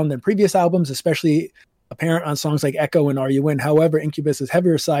softer sound than previous albums, especially apparent on songs like Echo and Are You In? However, Incubus's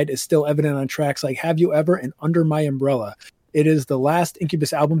heavier side is still evident on tracks like Have You Ever and Under My Umbrella. It is the last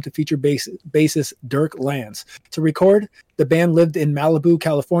Incubus album to feature bassist Dirk Lance. To record, the band lived in Malibu,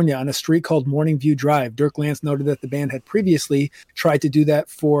 California on a street called Morning View Drive. Dirk Lance noted that the band had previously tried to do that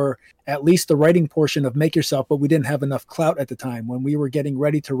for at least the writing portion of Make Yourself, but we didn't have enough clout at the time. When we were getting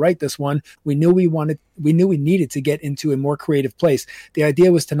ready to write this one, we knew we needed to get into a more creative place. The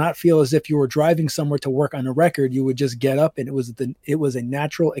idea was to not feel as if you were driving somewhere to work on a record. You would just get up and it was a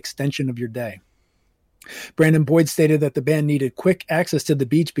natural extension of your day. Brandon Boyd stated that the band needed quick access to the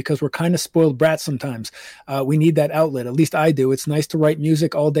beach because we're kind of spoiled brats sometimes. We need that outlet. At least I do. It's nice to write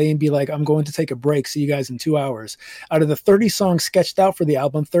music all day and be like, I'm going to take a break. See you guys in 2 hours. Out of the 30 songs sketched out for the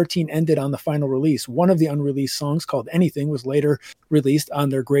album, 13 ended on the final release. One of the unreleased songs, called Anything, was later released on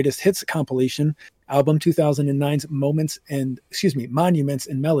their greatest hits compilation album, 2009's Monuments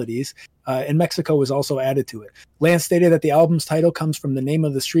and Melodies. And Mexico was also added to it. Lance stated that the album's title comes from the name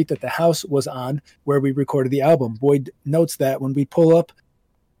of the street that the house was on where we recorded the album. Boyd notes that when we pull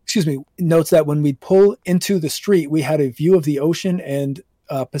into the street, we had a view of the ocean and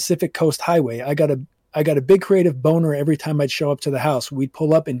Pacific Coast Highway. I got a big creative boner every time I'd show up to the house. We'd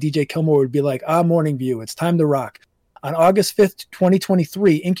pull up and DJ Kilmore would be like, Morning View, it's time to rock. On August 5th,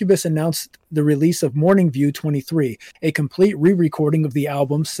 2023, Incubus announced the release of Morning View 23, a complete re-recording of the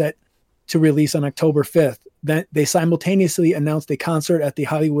album set to release on October 5th. Then they simultaneously announced a concert at the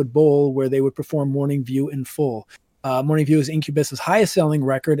Hollywood Bowl where they would perform Morning View in full. Morning View is Incubus's highest selling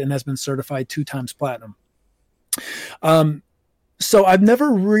record and has been certified 2 times platinum. So I've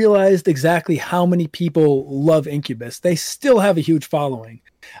never realized exactly how many people love Incubus. They still have a huge following.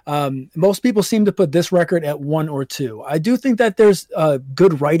 Most people seem to put this record at 1 or 2. I do think that there's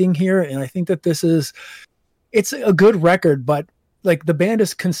good writing here, and I think that it's a good record, but like the band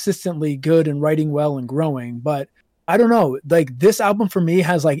is consistently good and writing well and growing. But I don't know, like this album for me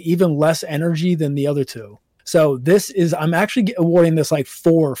has like even less energy than the other 2. So I'm actually awarding this like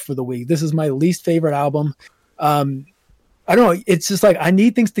 4 for the week. This is my least favorite album. I don't know. It's just like I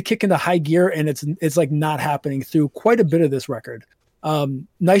need things to kick into high gear, and it's like not happening through quite a bit of this record.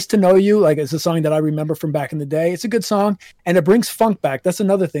 Nice to Know You, like it's a song that I remember from back in the day. It's a good song, and it brings funk back. That's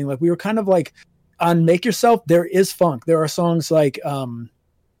another thing. Like we were kind of like on Make Yourself, there is funk. There are songs like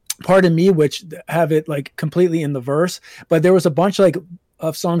Pardon Me, which have it like completely in the verse, but there was a bunch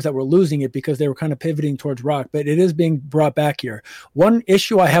of songs that were losing it because they were kind of pivoting towards rock, but it is being brought back here. One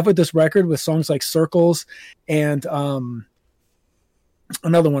issue I have with this record with songs like Circles and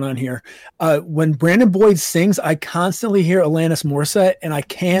another one on here. When Brandon Boyd sings, I constantly hear Alanis Morissette, and I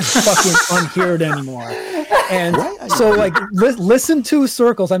can't fucking unhear it anymore. And so, like, listen to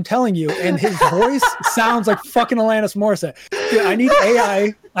Circles, I'm telling you, and his voice sounds like fucking Alanis Morissette. Dude, I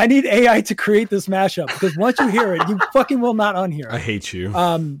need AI to create this mashup, because once you hear it, you fucking will not unhear it. I hate you.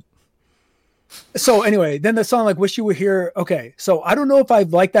 So anyway, then the song like Wish You Were Here. Okay, so I don't know if I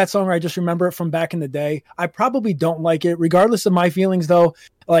like that song or I just remember it from back in the day. I probably don't like it. Regardless of my feelings though,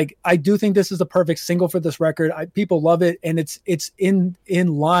 like I do think this is the perfect single for this record. People love it, and it's in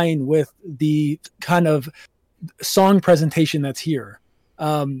line with the kind of song presentation that's here.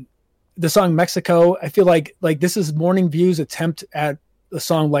 The song Mexico, I feel like this is Morning View's attempt at a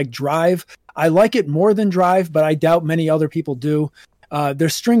song like Drive. I like it more than Drive, but I doubt many other people do.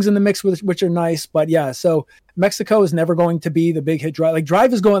 There's strings in the mix which are nice, but yeah, so Mexico is never going to be the big hit.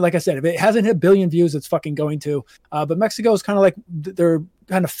 Drive is going, like I said, if it hasn't hit 1 billion views, it's fucking going to. But Mexico is kind of like they're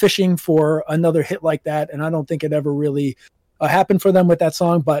kind of fishing for another hit like that, and I don't think it ever really happened for them with that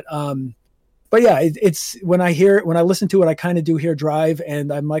song. But yeah, it's when I listen to it, I kind of do hear Drive,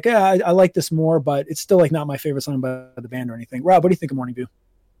 and I'm like, yeah, I like this more, but it's still like not my favorite song by the band or anything. Rob, what do you think of Morning View?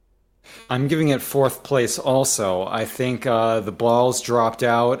 I'm giving it 4th place also. I think the balls dropped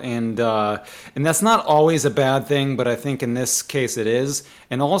out, and that's not always a bad thing, but I think in this case it is.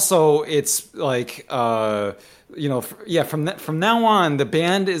 And also it's like, from now on, the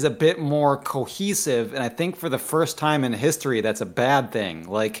band is a bit more cohesive, and I think for the first time in history, that's a bad thing.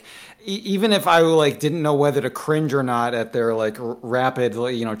 Like, even if I didn't know whether to cringe or not at their rapid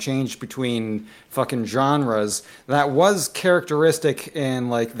change between fucking genres, that was characteristic in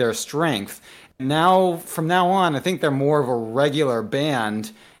their strength. Now from now on, I think they're more of a regular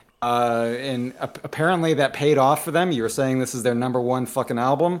band, And apparently that paid off for them. You were saying this is their number one fucking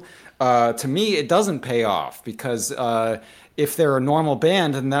album. To me, it doesn't pay off because if they're a normal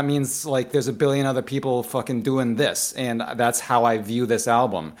band, then that means like there's a billion other people fucking doing this, and that's how I view this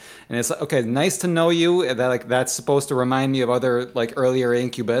album. And it's like, okay, nice to know you. That like that's supposed to remind me of other like earlier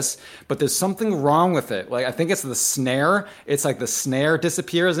Incubus, but there's something wrong with it. Like I think it's the snare. It's like the snare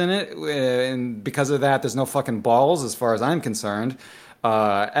disappears in it, and because of that, there's no fucking balls as far as I'm concerned.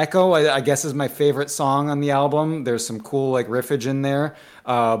 Echo, I guess, is my favorite song on the album. There's some cool like riffage in there,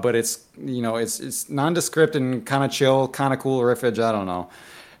 but it's it's nondescript and kind of chill, kind of cool riffage. I don't know.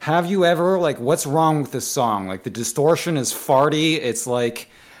 Have you ever like what's wrong with this song? Like the distortion is farty. It's like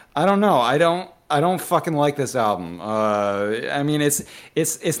I don't know. I don't fucking like this album. I mean,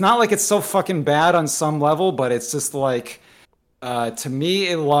 it's not like it's so fucking bad on some level, but it's just like. To me,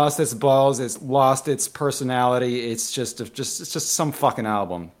 it lost its balls. It's lost its personality. It's just some fucking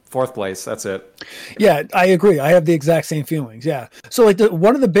album. Fourth place. That's it. Yeah, I agree. I have the exact same feelings. Yeah. So like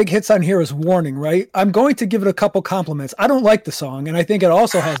one of the big hits on here is "Warning." Right. I'm going to give it a couple compliments. I don't like the song, and I think it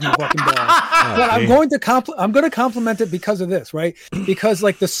also has no fucking balls. But I'm going to compliment it because of this. Right. Because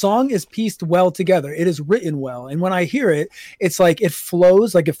like the song is pieced well together. It is written well, and when I hear it, it's like it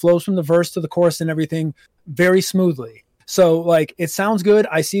flows from the verse to the chorus and everything very smoothly. So like it sounds good.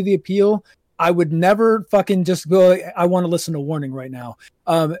 I see the appeal. I would never fucking just go. I want to listen to "Warning" right now.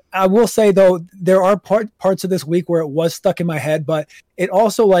 I will say though, there are parts of this week where it was stuck in my head, but it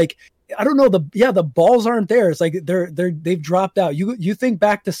also like I don't know the balls aren't there. It's like they've dropped out. You think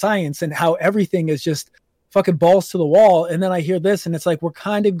back to Science and how everything is just fucking balls to the wall, and then I hear this and it's like we're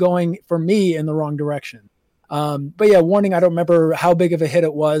kind of going for me in the wrong direction. But yeah, "Warning." I don't remember how big of a hit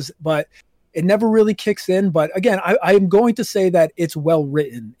it was, but. It never really kicks in, but again, I'm going to say that it's well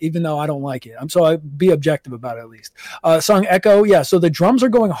written, even though I don't like it. So I'll be objective about it at least. Song "Echo," yeah. So the drums are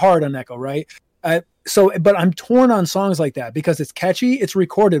going hard on "Echo," right? But I'm torn on songs like that because it's catchy, it's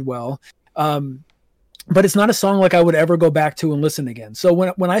recorded well, but it's not a song like I would ever go back to and listen again. So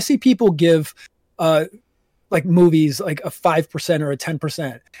when I see people give like movies like a 5% or a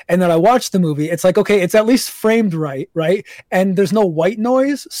 10%. And then I watch the movie, it's like, okay, it's at least framed right? And there's no white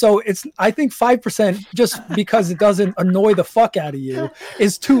noise. So I think 5% just because it doesn't annoy the fuck out of you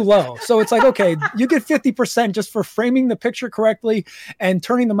is too low. So it's like, okay, you get 50% just for framing the picture correctly and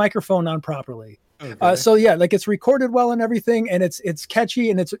turning the microphone on properly. Okay. So yeah, like it's recorded well and everything, and it's catchy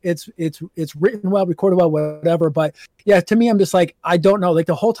and it's written well, recorded well, whatever. But yeah, to me, I'm just like I don't know. Like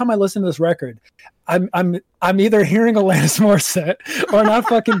the whole time I listen to this record, I'm either hearing Alanis Morissette or not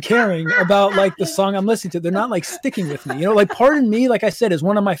fucking caring about like the song I'm listening to. They're not like sticking with me. Like "Pardon Me," like I said, is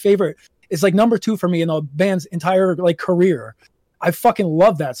one of my favorite. It's like number 2 for me in the band's entire like career. I fucking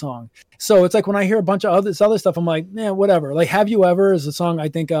love that song. So it's like when I hear a bunch of this other stuff, I'm like, yeah, whatever. Like "Have You Ever" is a song I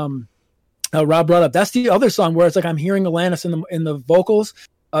think Rob brought up. That's the other song where it's like I'm hearing Alanis in the vocals.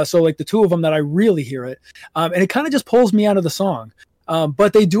 So like the two of them that I really hear it. And it kind of just pulls me out of the song.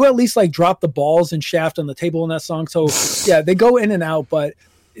 But they do at least like drop the balls and shaft on the table in that song. So yeah, they go in and out, but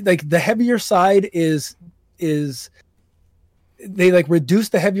like the heavier side is they like reduce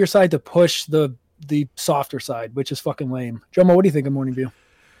the heavier side to push the softer side, which is fucking lame. JoMo, what do you think of Morning View?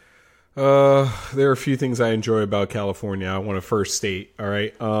 There are a few things I enjoy about California. I want to first state, all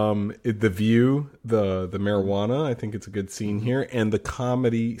right. The view, the marijuana, I think it's a good scene here, and the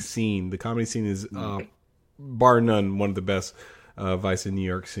comedy scene. The comedy scene is bar none one of the best Vice in New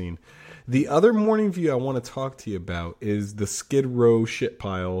York scene. The other Morning View I want to talk to you about is the Skid Row shit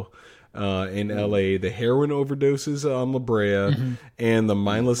pile in LA, the heroin overdoses on La Brea, and the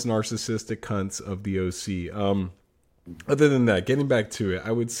mindless narcissistic cunts of the OC. Other than that, getting back to it,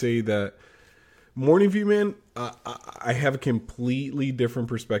 I would say that Morning View, man, I have a completely different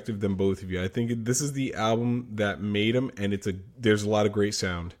perspective than both of you. I think this is the album that made them, and there's a lot of great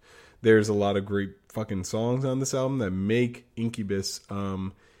sound. There's a lot of great fucking songs on this album that make Incubus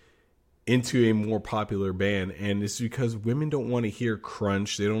into a more popular band, and it's because women don't want to hear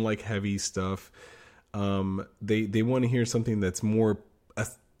crunch. They don't like heavy stuff. They want to hear something that's more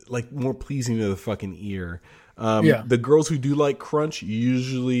more pleasing to the fucking ear. The girls who do like crunch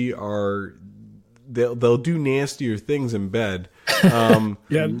usually they'll do nastier things in bed.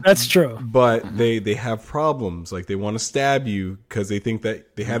 Yeah, that's true. But they have problems. Like they want to stab you because they think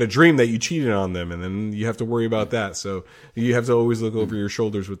that they had a dream that you cheated on them, and then you have to worry about that. So you have to always look over your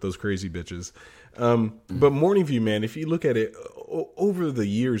shoulders with those crazy bitches. But Morning View, man, if you look at it over the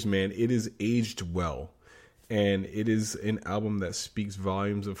years, man, it is aged well. And it is an album that speaks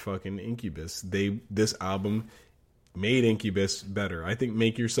volumes of fucking Incubus. This album made Incubus better. I think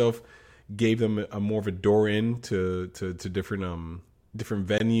Make Yourself gave them a more of a door in to different different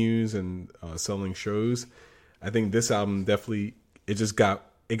venues and selling shows. I think this album definitely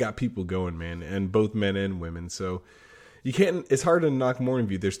it got people going, man, and both men and women. So you can't. It's hard to knock Morning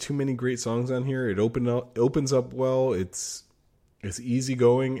View. There's too many great songs on here. It opens up well. It's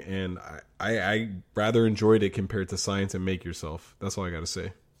easygoing, and I rather enjoyed it compared to Science and Make Yourself. That's all I got to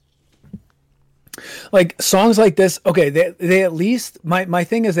say. Like songs like this, okay, they at least my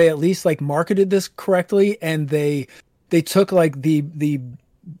thing is they at least like marketed this correctly, and they took like the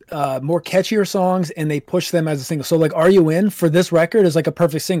more catchier songs and they pushed them as a single. So like Are You In for this record is like a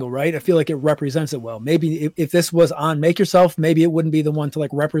perfect single, right? I feel like it represents it well. Maybe if this was on Make Yourself, maybe it wouldn't be the one to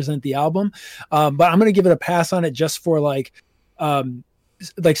like represent the album. But I'm going to give it a pass on it just for like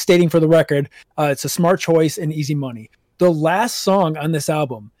stating for the record, it's a smart choice and easy money. The last song on this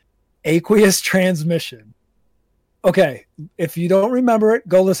album, Aqueous Transmission. Okay, if you don't remember it,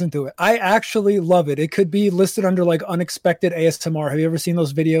 go listen to it. I actually love it. It could be listed under like unexpected ASMR. Have you ever seen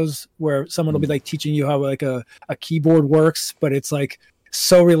those videos where someone will be like teaching you how like a keyboard works, but it's like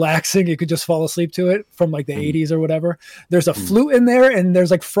so relaxing you could just fall asleep to it, from like the 80s or whatever? There's a flute in there and there's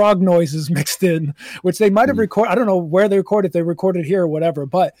like frog noises mixed in, which they might have recorded. I don't know where they recorded, if they recorded here or whatever,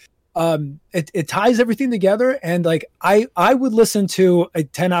 but it ties everything together. And like I would listen to a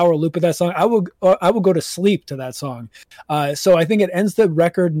 10-hour loop of that song. I would go to sleep to that song. So I think it ends the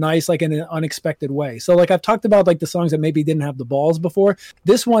record nice, like in an unexpected way. So like I've talked about like the songs that maybe didn't have the balls before.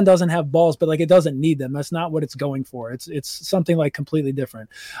 This one doesn't have balls, but like it doesn't need them. That's not what it's going for. It's something like completely different.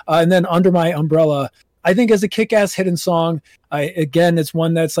 And then Under My Umbrella, I think, is a kick-ass hidden song. Again, it's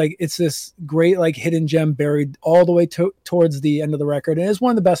one that's like, it's this great like hidden gem buried all the way towards the end of the record. And it's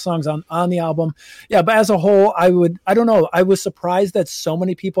one of the best songs on the album. Yeah, but as a whole, I don't know. I was surprised that so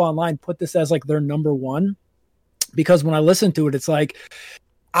many people online put this as like their number one, because when I listen to it, it's like,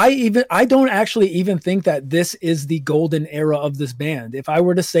 I don't actually even think that this is the golden era of this band. If I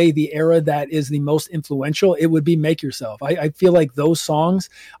were to say the era that is the most influential, it would be Make Yourself. I feel like those songs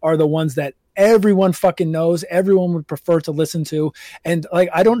are the ones that everyone fucking knows, everyone would prefer to listen to. And like,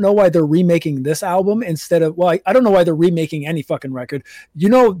 I don't know why they're remaking this album instead of, well, I don't know why they're remaking any fucking record. You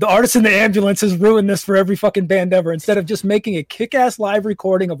know, the Artist in the Ambulance has ruined this for every fucking band ever. Instead of just making a kick-ass live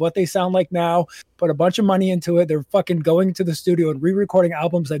recording of what they sound like now, put a bunch of money into it, they're fucking going to the studio and re-recording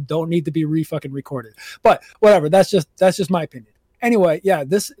albums that don't need to be re-fucking recorded. But whatever, that's just my opinion. Anyway, yeah,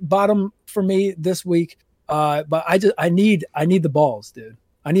 this bottom for me this week. But I need the balls, dude.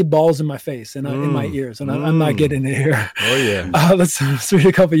 I need balls in my face and in my ears, and I'm not getting it here. Oh yeah. Let's read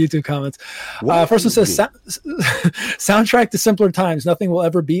a couple YouTube comments. First one says, "Soundtrack to simpler times. Nothing will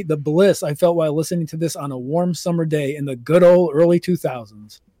ever beat the bliss I felt while listening to this on a warm summer day in the good old early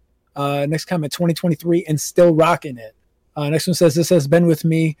 2000s." Next comment, 2023 and still rocking it. Next one says, "This has been with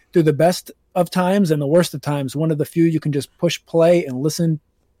me through the best of times and the worst of times. One of the few you can just push play and listen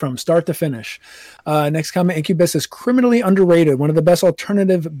from start to finish." Next comment, Incubus is criminally underrated. One of the best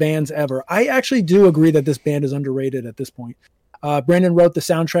alternative bands ever. I actually do agree that this band is underrated at this point. Brandon wrote the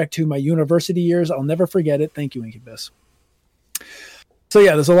soundtrack to my university years. I'll never forget it. Thank you, Incubus. So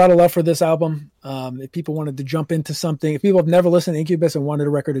yeah, there's a lot of love for this album. If people wanted to jump into something, if people have never listened to Incubus and wanted a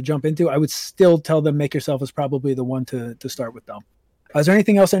record to jump into, I would still tell them Make Yourself is probably the one to start with them. Is there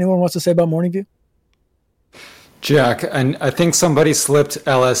anything else anyone wants to say about Morning View? Jack, I think somebody slipped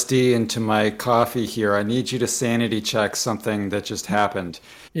LSD into my coffee here. I need you to sanity check something that just happened.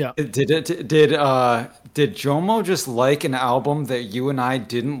 Yeah. Did JoMo just like an album that you and I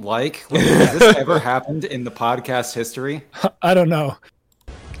didn't like? Has this ever happened in the podcast history? I don't know.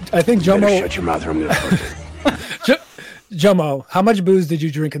 I think Better JoMo. shut your mouth or I'm gonna fuck it. JoMo, how much booze did you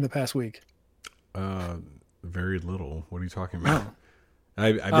drink in the past week? Very little. What are you talking about?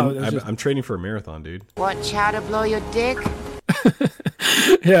 I'm training for a marathon, dude. Want chow to blow your dick?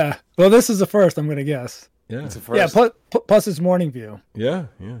 Yeah. Well, this is the first, I'm going to guess. Yeah. It's a first. Yeah. Plus it's Morning View. Yeah.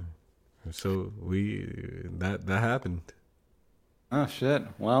 So that happened. Oh shit.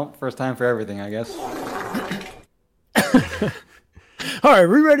 Well, first time for everything, I guess. All right.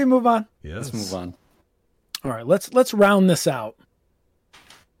 We ready to move on? Yes. Let's move on. All right. Let's round this out.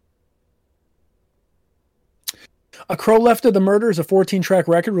 A Crow Left of the Murder is a 14-track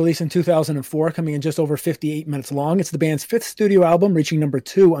record released in 2004, coming in just over 58 minutes long. It's the band's fifth studio album, reaching number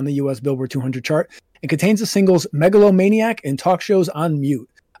 2 on the U.S. Billboard 200 chart, and contains the singles Megalomaniac and Talk Shows on Mute.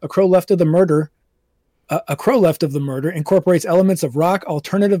 A Crow Left of the Murder incorporates elements of rock,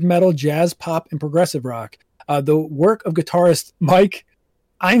 alternative metal, jazz, pop, and progressive rock. The work of guitarist Mike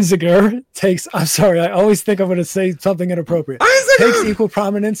Einziger takes, I'm sorry, I always think I'm going to say something inappropriate. Takes equal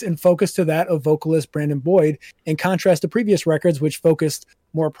prominence and focus to that of vocalist Brandon Boyd, in contrast to previous records, which focused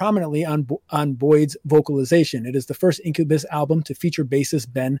more prominently on Boyd's vocalization. It is the first Incubus album to feature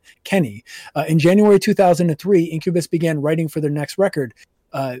bassist Ben Kenny. In January 2003, Incubus began writing for their next record.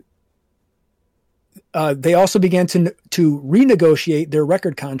 They also began to renegotiate their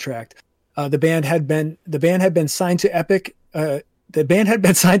record contract. The band had been signed to Epic. The band had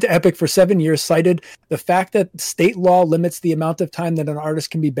been signed to Epic for 7 years, cited the fact that state law limits the amount of time that an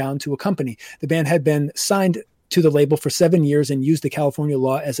artist can be bound to a company. The band had been signed to the label for 7 years and used the California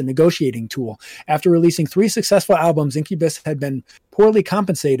law as a negotiating tool. After releasing 3 successful albums, Incubus had been poorly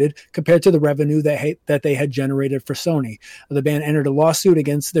compensated compared to the revenue that they had generated for Sony. The band entered a lawsuit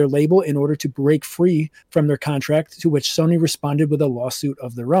against their label in order to break free from their contract, to which Sony responded with a lawsuit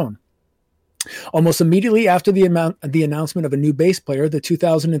of their own. Almost immediately after the announcement of a new bass player, the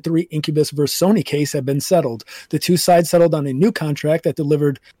 2003 Incubus vs. Sony case had been settled. The two sides settled on a new contract that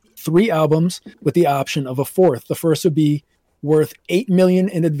delivered 3 albums with the option of a 4th. The first would be worth $8 million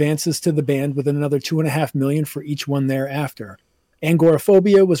in advances to the band, with another $2.5 million for each one thereafter.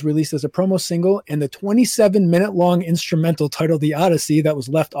 Agoraphobia was released as a promo single, and the 27-minute-long instrumental titled The Odyssey that was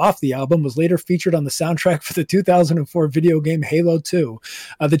left off the album was later featured on the soundtrack for the 2004 video game Halo 2.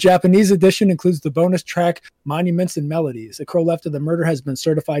 The Japanese edition includes the bonus track Monuments and Melodies. A Crow Left of the Murder has been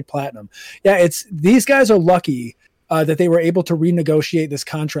certified platinum. Yeah, these guys are lucky that they were able to renegotiate this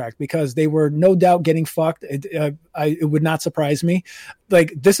contract, because they were no doubt getting fucked. It would not surprise me.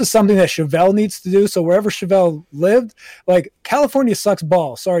 Like, this is something that Chevelle needs to do. So wherever Chevelle lived, like, California sucks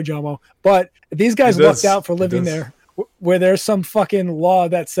balls. Sorry, JoMo. But these guys lucked out for living there, where there's some fucking law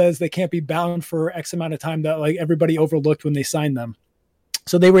that says they can't be bound for X amount of time that, like, everybody overlooked when they signed them.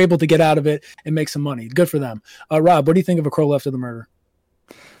 So they were able to get out of it and make some money. Good for them. Rob, what do you think of A Crow Left of the Murder?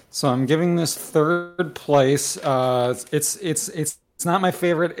 So I'm giving this 3rd place. It's not my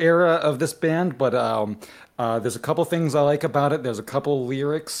favorite era of this band, but there's a couple things I like about it. There's a couple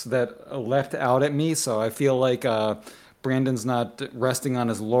lyrics that left out at me, so I feel like Brandon's not resting on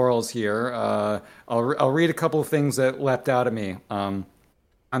his laurels here. I'll read a couple of things that left out at me. On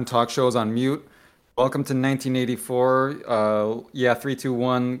talk shows on mute. Welcome to 1984.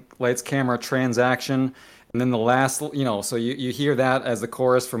 321. Lights, camera, transaction. And then the last, so you hear that as the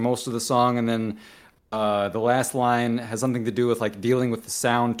chorus for most of the song, and then the last line has something to do with, like, dealing with the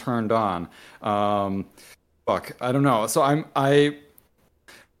sound turned on. I don't know. So I'm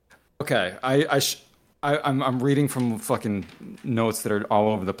reading from fucking notes that are all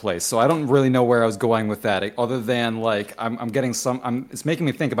over the place. So I don't really know where I was going with that, other than, like, I'm getting it's making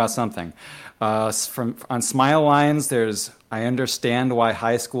me think about something. On Smile Lines, there's I understand why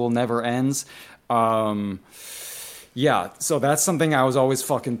high school never ends. So that's something I was always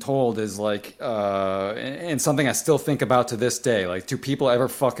fucking told is, like, and something I still think about to this day. Like, do people ever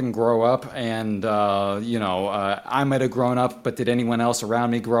fucking grow up? And, I might have grown up, but did anyone else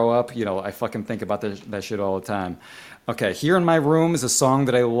around me grow up? I fucking think about that shit all the time. Okay, Here in My Room is a song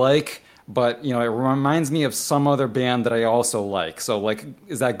that I like, but, it reminds me of some other band that I also like. So, like,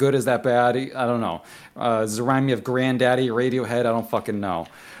 is that good? Is that bad? I don't know. Does it remind me of Granddaddy, Radiohead? I don't fucking know.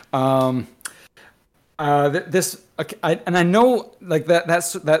 I know, like,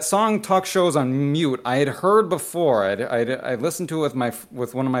 that song Talk Shows on Mute I had heard before. I listened to it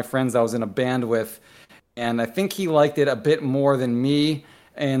with one of my friends I was in a band with, and I think he liked it a bit more than me.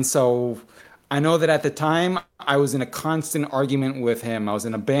 And so I know that at the time I was in a constant argument with him. I was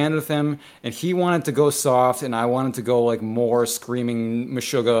in a band with him, and he wanted to go soft, and I wanted to go, like, more screaming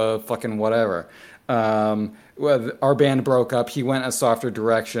Meshuggah fucking whatever. Our band broke up. He went a softer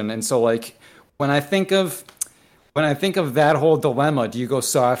direction, and so, like, when I think of that whole dilemma, do you go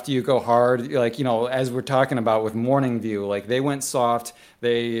soft, do you go hard? Like, as we're talking about with Morning View, like, they went soft,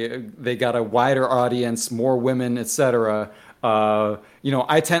 they got a wider audience, more women, etc. My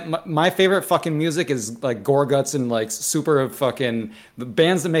favorite fucking music is, like, Gorguts and, like, super fucking the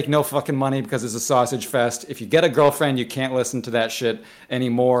bands that make no fucking money because it's a sausage fest. If you get a girlfriend, you can't listen to that shit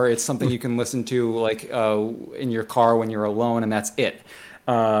anymore. It's something you can listen to, like, in your car when you're alone, and that's it.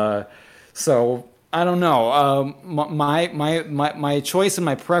 So I don't know. My choice and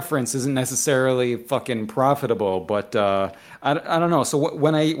my preference isn't necessarily fucking profitable, but I don't know. So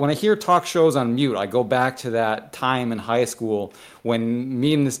when I hear talk shows on mute, I go back to that time in high school when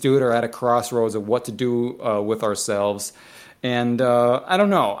me and this dude are at a crossroads of what to do with ourselves, and I don't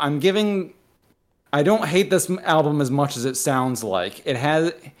know. I don't hate this album as much as it sounds like.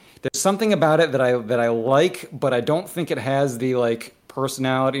 There's something about it that I like, but I don't think it has the, like,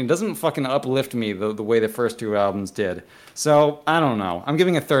 personality. It doesn't fucking uplift me the way the first two albums did. So I don't know. I'm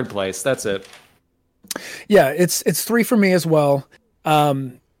giving it third place. That's it. Yeah, it's 3 for me as well.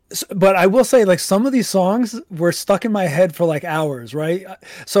 But I will say, like, some of these songs were stuck in my head for like hours, right?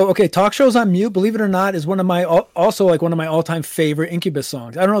 So, okay, Talk Shows on Mute, believe it or not, is one of my all-time favorite Incubus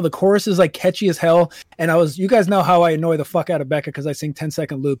songs. I don't know, the chorus is like catchy as hell. And you guys know how I annoy the fuck out of Becca because I sing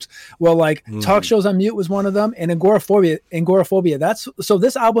 10-second loops. Well, like, Talk Shows on Mute was one of them, and Agoraphobia. So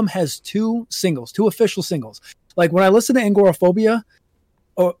this album has 2 official singles. Like, when I listen to Agoraphobia,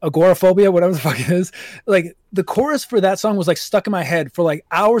 whatever the fuck it is, like, the chorus for that song was like stuck in my head for like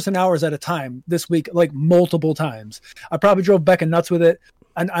hours and hours at a time this week, like multiple times. I probably drove Becca nuts with it,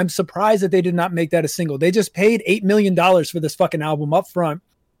 and I'm surprised that they did not make that a single. They just paid $8 million for this fucking album up front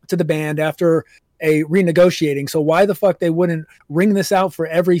to the band after a renegotiating. So why the fuck they wouldn't ring this out for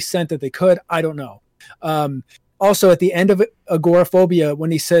every cent that they could, I don't know. Also, at the end of Agoraphobia,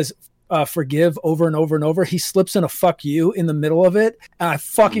 when he says forgive over and over and over, he slips in a fuck you in the middle of it, and I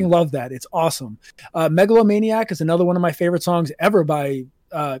fucking love that. It's awesome. Megalomaniac is another one of my favorite songs ever by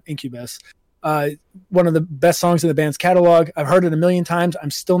Incubus. One of the best songs in the band's catalog. I've heard it a million times.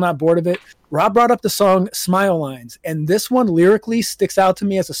 I'm still not bored of it. Rob brought up the song Smile Lines, and this one lyrically sticks out to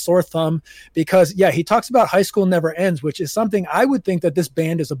me as a sore thumb because, yeah, he talks about high school never ends, which is something I would think that this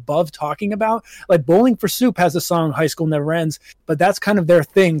band is above talking about. Like, Bowling for Soup has a song High School Never Ends, but that's kind of their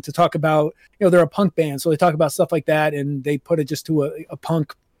thing to talk about. You know, they're a punk band, so they talk about stuff like that, and they put it just to a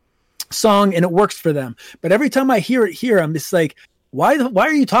punk song, and it works for them. But every time I hear it here, I'm just like, why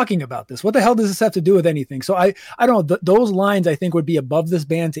are you talking about this? What the hell does this have to do with anything? So I don't know. Those lines I think would be above this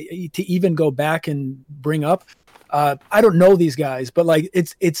band to even go back and bring up. I don't know these guys, but like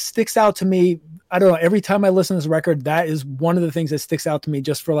it sticks out to me. I don't know. Every time I listen to this record, that is one of the things that sticks out to me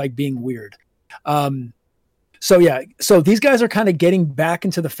just for like being weird. So yeah, so these guys are kind of getting back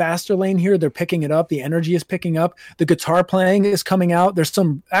into the faster lane here. They're picking it up. The energy is picking up. The guitar playing is coming out. There's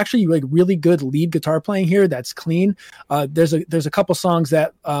some actually like really good lead guitar playing here that's clean. There's a couple songs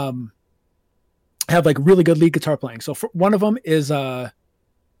that have like really good lead guitar playing. So one of them is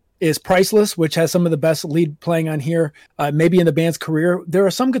Priceless, which has some of the best lead playing on here, maybe in the band's career. There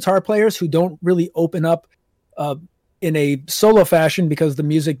are some guitar players who don't really open up in a solo fashion because the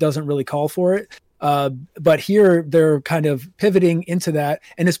music doesn't really call for it. But here they're kind of pivoting into that,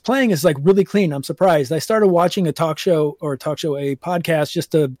 and his playing is like really clean. I'm surprised. I started watching a podcast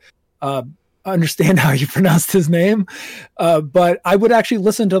just to understand how you pronounced his name. But I would actually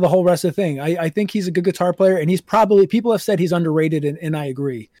listen to the whole rest of the thing. I think he's a good guitar player, and people have said he's underrated, and I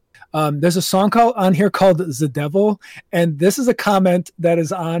agree. There's a song on here called The Devil, and this is a comment that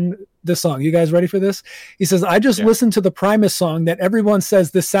is on this song. You guys ready for this? He says, I just listened to the Primus song that everyone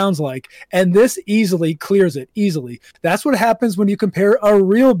says this sounds like, and this easily clears it. Easily. That's what happens when you compare a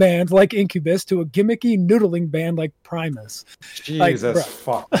real band like Incubus to a gimmicky noodling band like Primus. Jesus,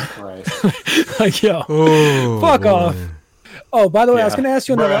 fuck Christ. Like, yo, fuck off. Oh, by the way, I was going to ask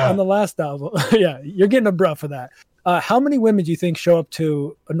you on the last album. Yeah, you're getting a bruh for that. How many women do you think show up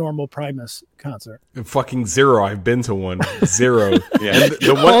to a normal Primus concert? Fucking zero. I've been to one. Zero. Yeah. And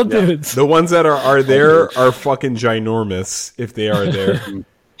the ones that are there are fucking ginormous if they are there.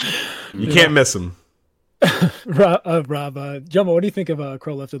 You can't miss them. Rob, JoMo, what do you think of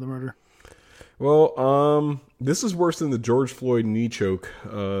Crow Left of the Murder? Well, this is worse than the George Floyd knee choke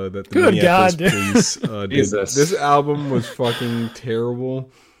that the Good God, Minneapolis police did. This album was fucking terrible.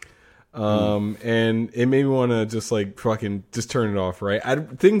 And it made me want to just like fucking just turn it off, right? I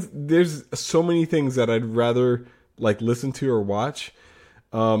think there's so many things that I'd rather like listen to or watch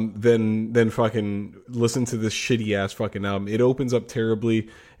than fucking listen to this shitty ass fucking album. It opens up terribly,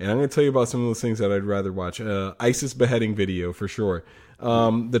 and I'm gonna tell you about some of those things that I'd rather watch. ISIS beheading video for sure.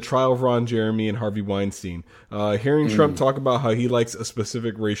 The trial of Ron Jeremy and Harvey Weinstein. Hearing Trump talk about how he likes a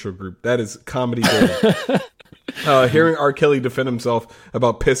specific racial group. That is comedy gold. Hearing R. Kelly defend himself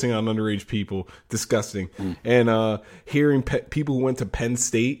about pissing on underage people, disgusting. And hearing people who went to Penn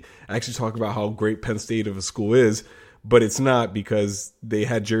State actually talk about how great Penn State of a school is, but it's not because they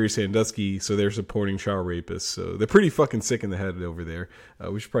had Jerry Sandusky, so they're supporting child rapists. So they're pretty fucking sick in the head over there.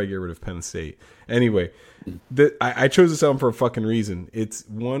 We should probably get rid of Penn State. Anyway, I chose this album for a fucking reason. It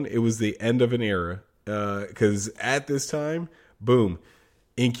was the end of an era. Because at this time, boom,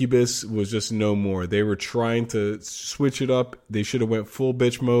 Incubus was just no more. They were trying to switch it up. They should have went full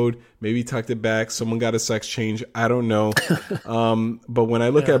bitch mode, maybe tucked it back. Someone got a sex change. I don't know. But when I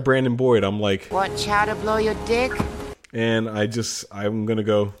look at Brandon Boyd, I'm like, Want chow to blow your dick? And I'm going to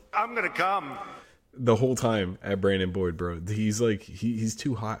go. I'm gonna come. The whole time at Brandon Boyd, bro. He's like, he's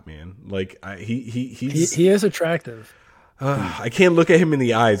too hot, man. Like, he is attractive. I can't look at him in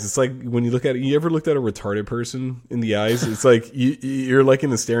the eyes. It's like when you look at you ever looked at a retarded person in the eyes? It's like you're like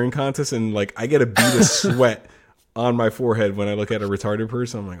in the staring contest, and like I get a bead of sweat on my forehead when I look at a retarded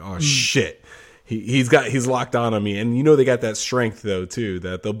person. I'm like, oh shit, he's locked on me, and they got that strength though too,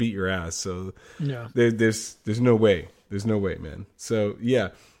 that they'll beat your ass. So yeah, there's no way, man. So yeah,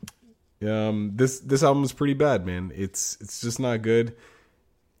 this album is pretty bad, man. It's just not good.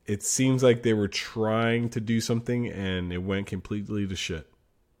 It seems like they were trying to do something and it went completely to shit.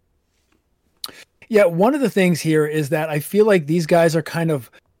 Yeah, one of the things here is that I feel like these guys are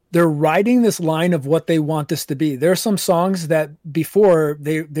they're riding this line of what they want this to be. There are some songs that before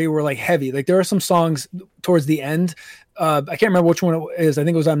they were like heavy. Like there are some songs towards the end. I can't remember which one it is. I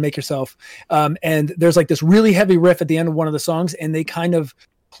think it was on Make Yourself. And there's like this really heavy riff at the end of one of the songs, and they kind of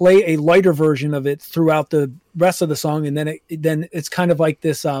play a lighter version of it throughout the rest of the song, and then it's kind of like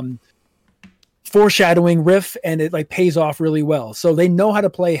this foreshadowing riff, and it like pays off really well. So they know how to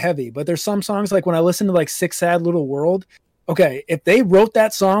play heavy. But there's some songs like when I listen to like Sick Sad Little World, okay, if they wrote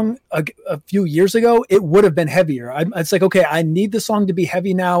that song a few years ago, it would have been heavier. It's like, okay, I need the song to be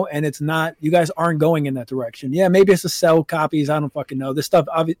heavy now, and it's not. You guys aren't going in that direction. Yeah, maybe it's to sell copies. I don't fucking know.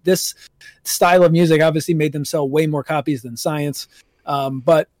 This style of music obviously made them sell way more copies than Science.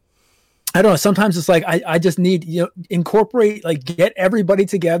 But I don't know. Sometimes it's like I just need incorporate, like get everybody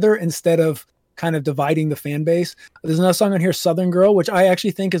together instead of kind of dividing the fan base. There's another song on here, Southern Girl, which I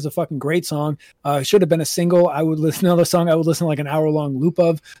actually think is a fucking great song. Should have been a single. I would listen to another song. I would listen to like an hour-long loop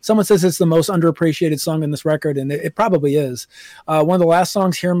of. Someone says it's the most underappreciated song in this record, and it probably is. One of the last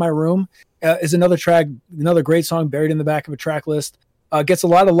songs, Here in My Room, is another great song buried in the back of a track list. Gets a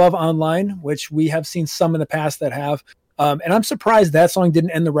lot of love online, which we have seen some in the past that have. And I'm surprised that song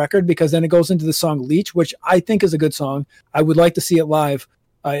didn't end the record, because then it goes into the song Leech, which I think is a good song. I would like to see it live.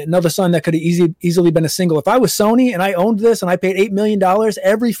 Another song that could have easily been a single. If I was Sony and I owned this and I paid $8 million,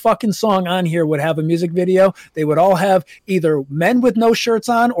 every fucking song on here would have a music video. They would all have either men with no shirts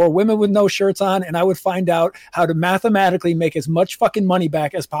on or women with no shirts on, and I would find out how to mathematically make as much fucking money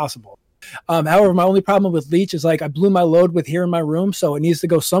back as possible. However, my only problem with Leech is like I blew my load with Here in My Room, so it needs to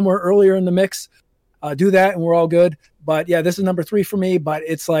go somewhere earlier in the mix. Do that and we're all good. But yeah, this is number 3 for me, but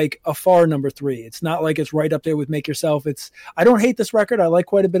it's like a far number 3. It's not like it's right up there with Make Yourself. I don't hate this record. I like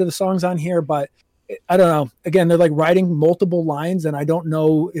quite a bit of the songs on here, but I don't know. Again, they're like writing multiple lines, and I don't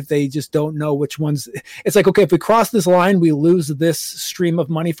know if they just don't know which ones. It's like, okay, if we cross this line, we lose this stream of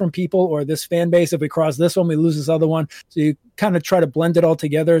money from people or this fan base. If we cross this one, we lose this other one. So you kind of try to blend it all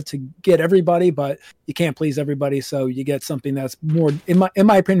together to get everybody, but you can't please everybody. So you get something that's more, in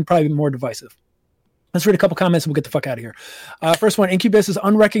my opinion, probably more divisive. Let's read a couple comments and we'll get the fuck out of here. First one, Incubus is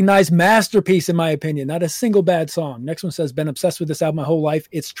unrecognized masterpiece, in my opinion. Not a single bad song. Next one says, been obsessed with this album my whole life.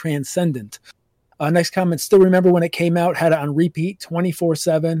 It's transcendent. Next comment, still remember when it came out, had it on repeat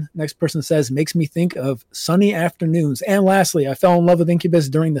 24/7. Next person says, makes me think of sunny afternoons. And lastly, I fell in love with Incubus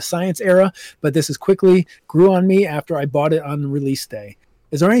during the Science era, but this is quickly grew on me after I bought it on release day.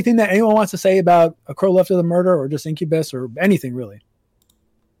 Is there anything that anyone wants to say about A Crow Left of the Murder or just Incubus or anything really?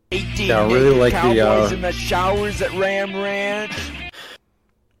 Yeah, I really like Cowboys in the showers at Ram Ranch.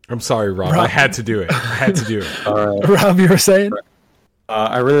 I'm sorry, Rob. I had to do it. Rob, you were saying?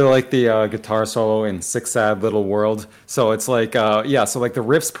 I really like the guitar solo in Sick Sad Little World. So it's like, so like the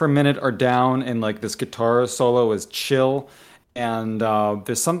riffs per minute are down, and like this guitar solo is chill. And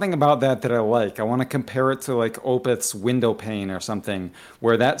there's something about that I like. I want to compare it to like Opeth's Window Pane or something,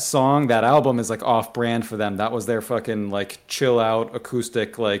 where that album is like off-brand for them. That was their fucking like chill out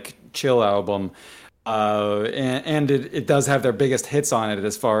acoustic like chill album. And it does have their biggest hits on it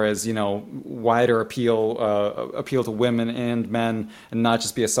as far as, wider appeal to women and men, and not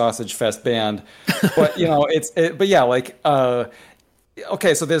just be a sausage fest band. But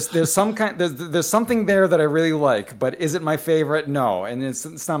okay, so there's something there that I really like, but is it my favorite? No, and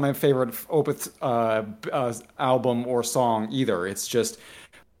it's not my favorite Opeth album or song either. It's just,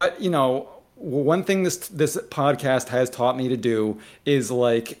 but one thing this podcast has taught me to do is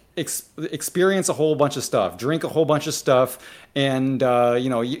like experience a whole bunch of stuff, drink a whole bunch of stuff, and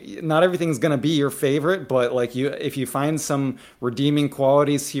not everything's gonna be your favorite, but like if you find some redeeming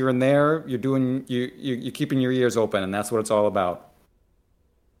qualities here and there, you're keeping your ears open, and that's what it's all about.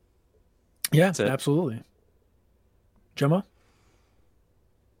 Yeah, absolutely. JoMo?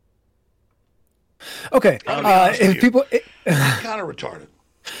 Okay. If people kind of retarded.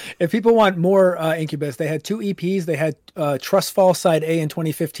 If people want more Incubus, they had 2 EPs. They had Trust Fall Side A in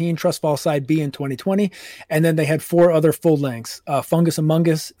 2015, Trust Fall Side B in 2020, and then they had 4 other full lengths: Fungus Among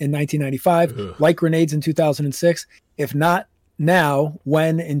Us in 1995, Like Grenades in 2006. If not Now,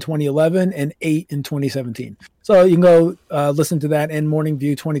 When in 2011, and 8 in 2017. So you can go listen to that. And Morning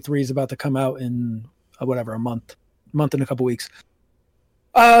View 23 is about to come out in a month and a couple weeks.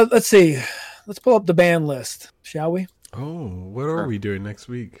 Let's see. Let's pull up the band list, shall we? Oh, what are we doing next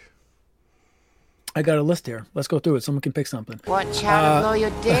week? I got a list here. Let's go through it. Someone can pick something. Watch how to blow your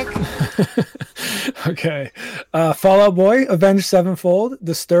dick. Okay. Fall Out Boy, Avenged Sevenfold,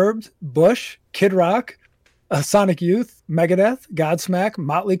 Disturbed, Bush, Kid Rock, Sonic Youth, Megadeth, Godsmack,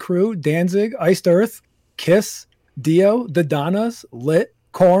 Motley Crue, Danzig, Iced Earth, Kiss, Dio, The Donnas, Lit,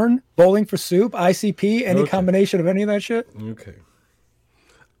 Korn, Bowling for Soup, ICP, any combination of any of that shit? Okay.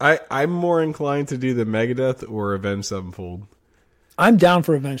 I'm more inclined to do the Megadeth or Avenged Sevenfold. I'm down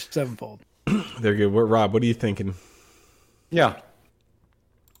for Avenged Sevenfold. They're good. Rob, what are you thinking? Yeah.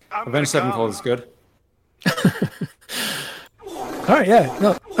 Avenged Sevenfold is good. All right, yeah.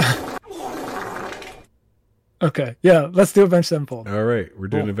 No. Okay, yeah, let's do Avenged Sevenfold. All right, we're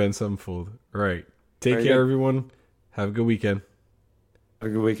doing Avenged Sevenfold. All right. Take care, everyone. Have a good weekend. Have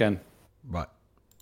a good weekend. Bye.